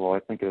noise level. I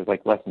think it was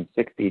like less than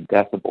 60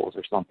 decibels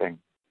or something,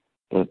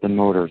 the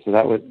motor. So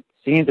that would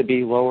seem to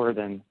be lower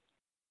than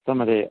some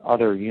of the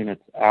other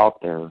units out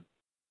there.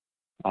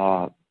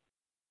 For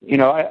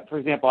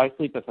example, I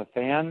sleep with a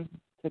fan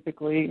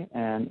typically,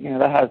 and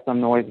that has some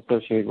noise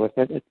associated with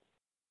it. It's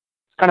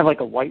kind of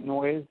like a white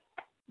noise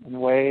in a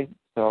way.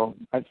 So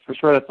for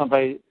sure that's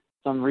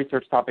some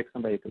research topic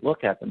somebody could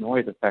look at, the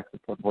noise effects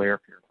of portable air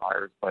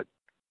purifiers, but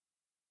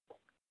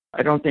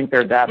I don't think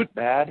they're that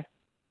bad.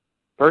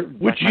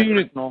 Which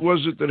unit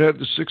was it that had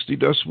the 60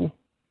 decibel?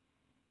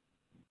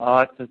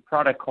 It's a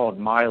product called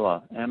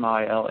Mila,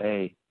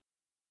 M-I-L-A,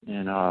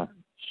 in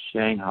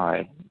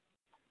Shanghai.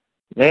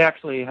 They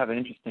actually have an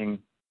interesting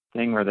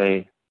thing where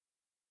they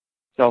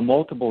sell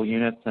multiple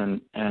units, and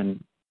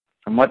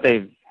from what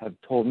they have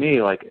told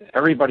me, like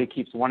everybody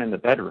keeps one in the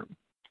bedroom.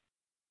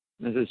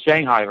 This is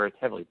Shanghai, where it's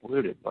heavily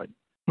polluted. But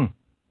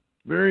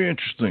very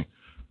interesting.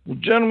 Well,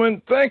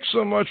 gentlemen, thanks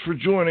so much for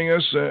joining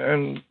us,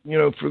 and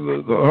for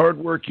the hard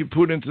work you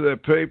put into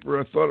that paper.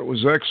 I thought it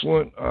was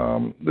excellent.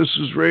 This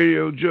is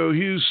Radio Joe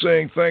Hughes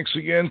saying thanks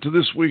again to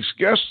this week's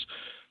guests,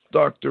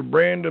 Dr.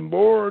 Brandon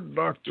Board,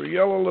 Dr.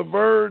 Jelle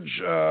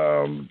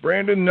LaVerge,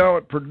 Brandon now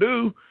at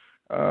Purdue,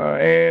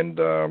 and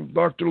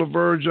Dr.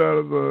 LaVerge out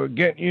of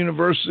Ghent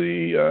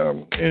University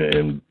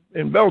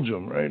in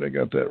Belgium, right? I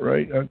got that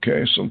right?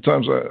 Okay,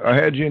 sometimes I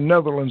had you in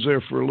Netherlands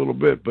there for a little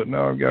bit, but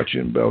now I've got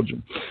you in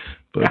Belgium.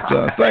 But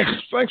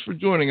thanks for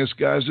joining us,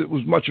 guys. It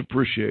was much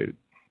appreciated.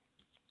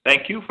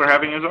 Thank you for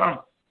having us on.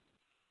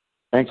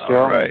 Thanks,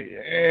 Joe. All right,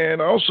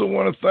 and I also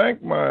want to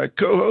thank my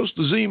co-host,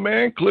 the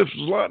Z-Man, Cliff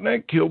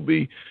Zlotnick. He'll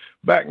be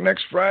back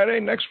next Friday.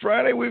 Next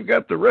Friday, we've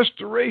got the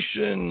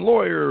restoration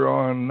lawyer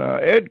on,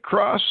 Ed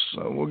Cross.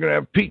 We're going to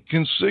have Pete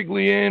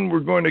Consigli in.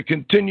 We're going to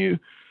continue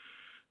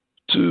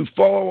to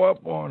follow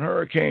up on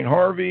Hurricane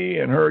Harvey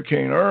and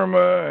Hurricane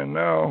Irma, and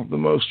now the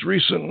most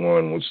recent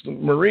one,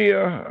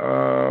 Maria.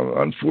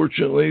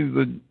 Unfortunately,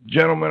 the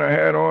gentleman I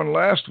had on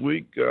last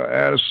week,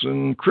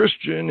 Addison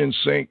Christian in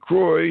St.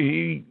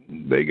 Croix,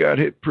 they got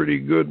hit pretty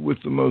good with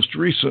the most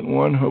recent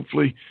one.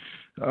 Hopefully,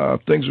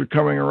 things are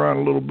coming around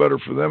a little better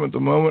for them at the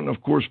moment. And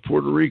of course,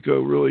 Puerto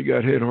Rico really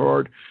got hit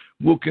hard.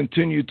 We'll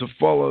continue to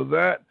follow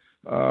that.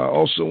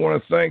 Also want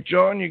to thank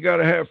John. You got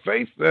to have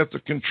faith at the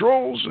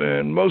controls,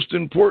 and most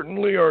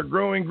importantly, our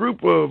growing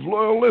group of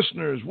loyal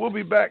listeners. We'll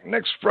be back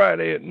next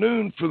Friday at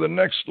noon for the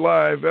next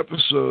live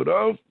episode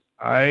of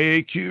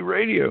IAQ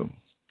Radio.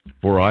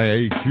 For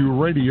IAQ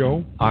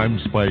Radio, I'm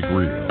Spike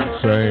Reel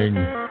saying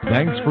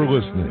thanks for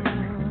listening.